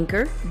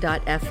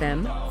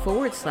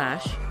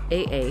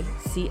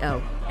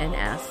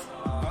 anchor.fm/AACONS,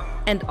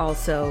 and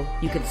also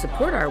you can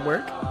support our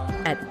work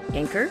at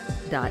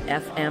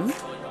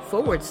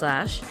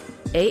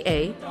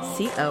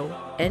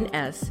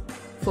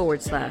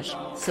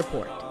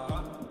anchor.fm/AACONS/support.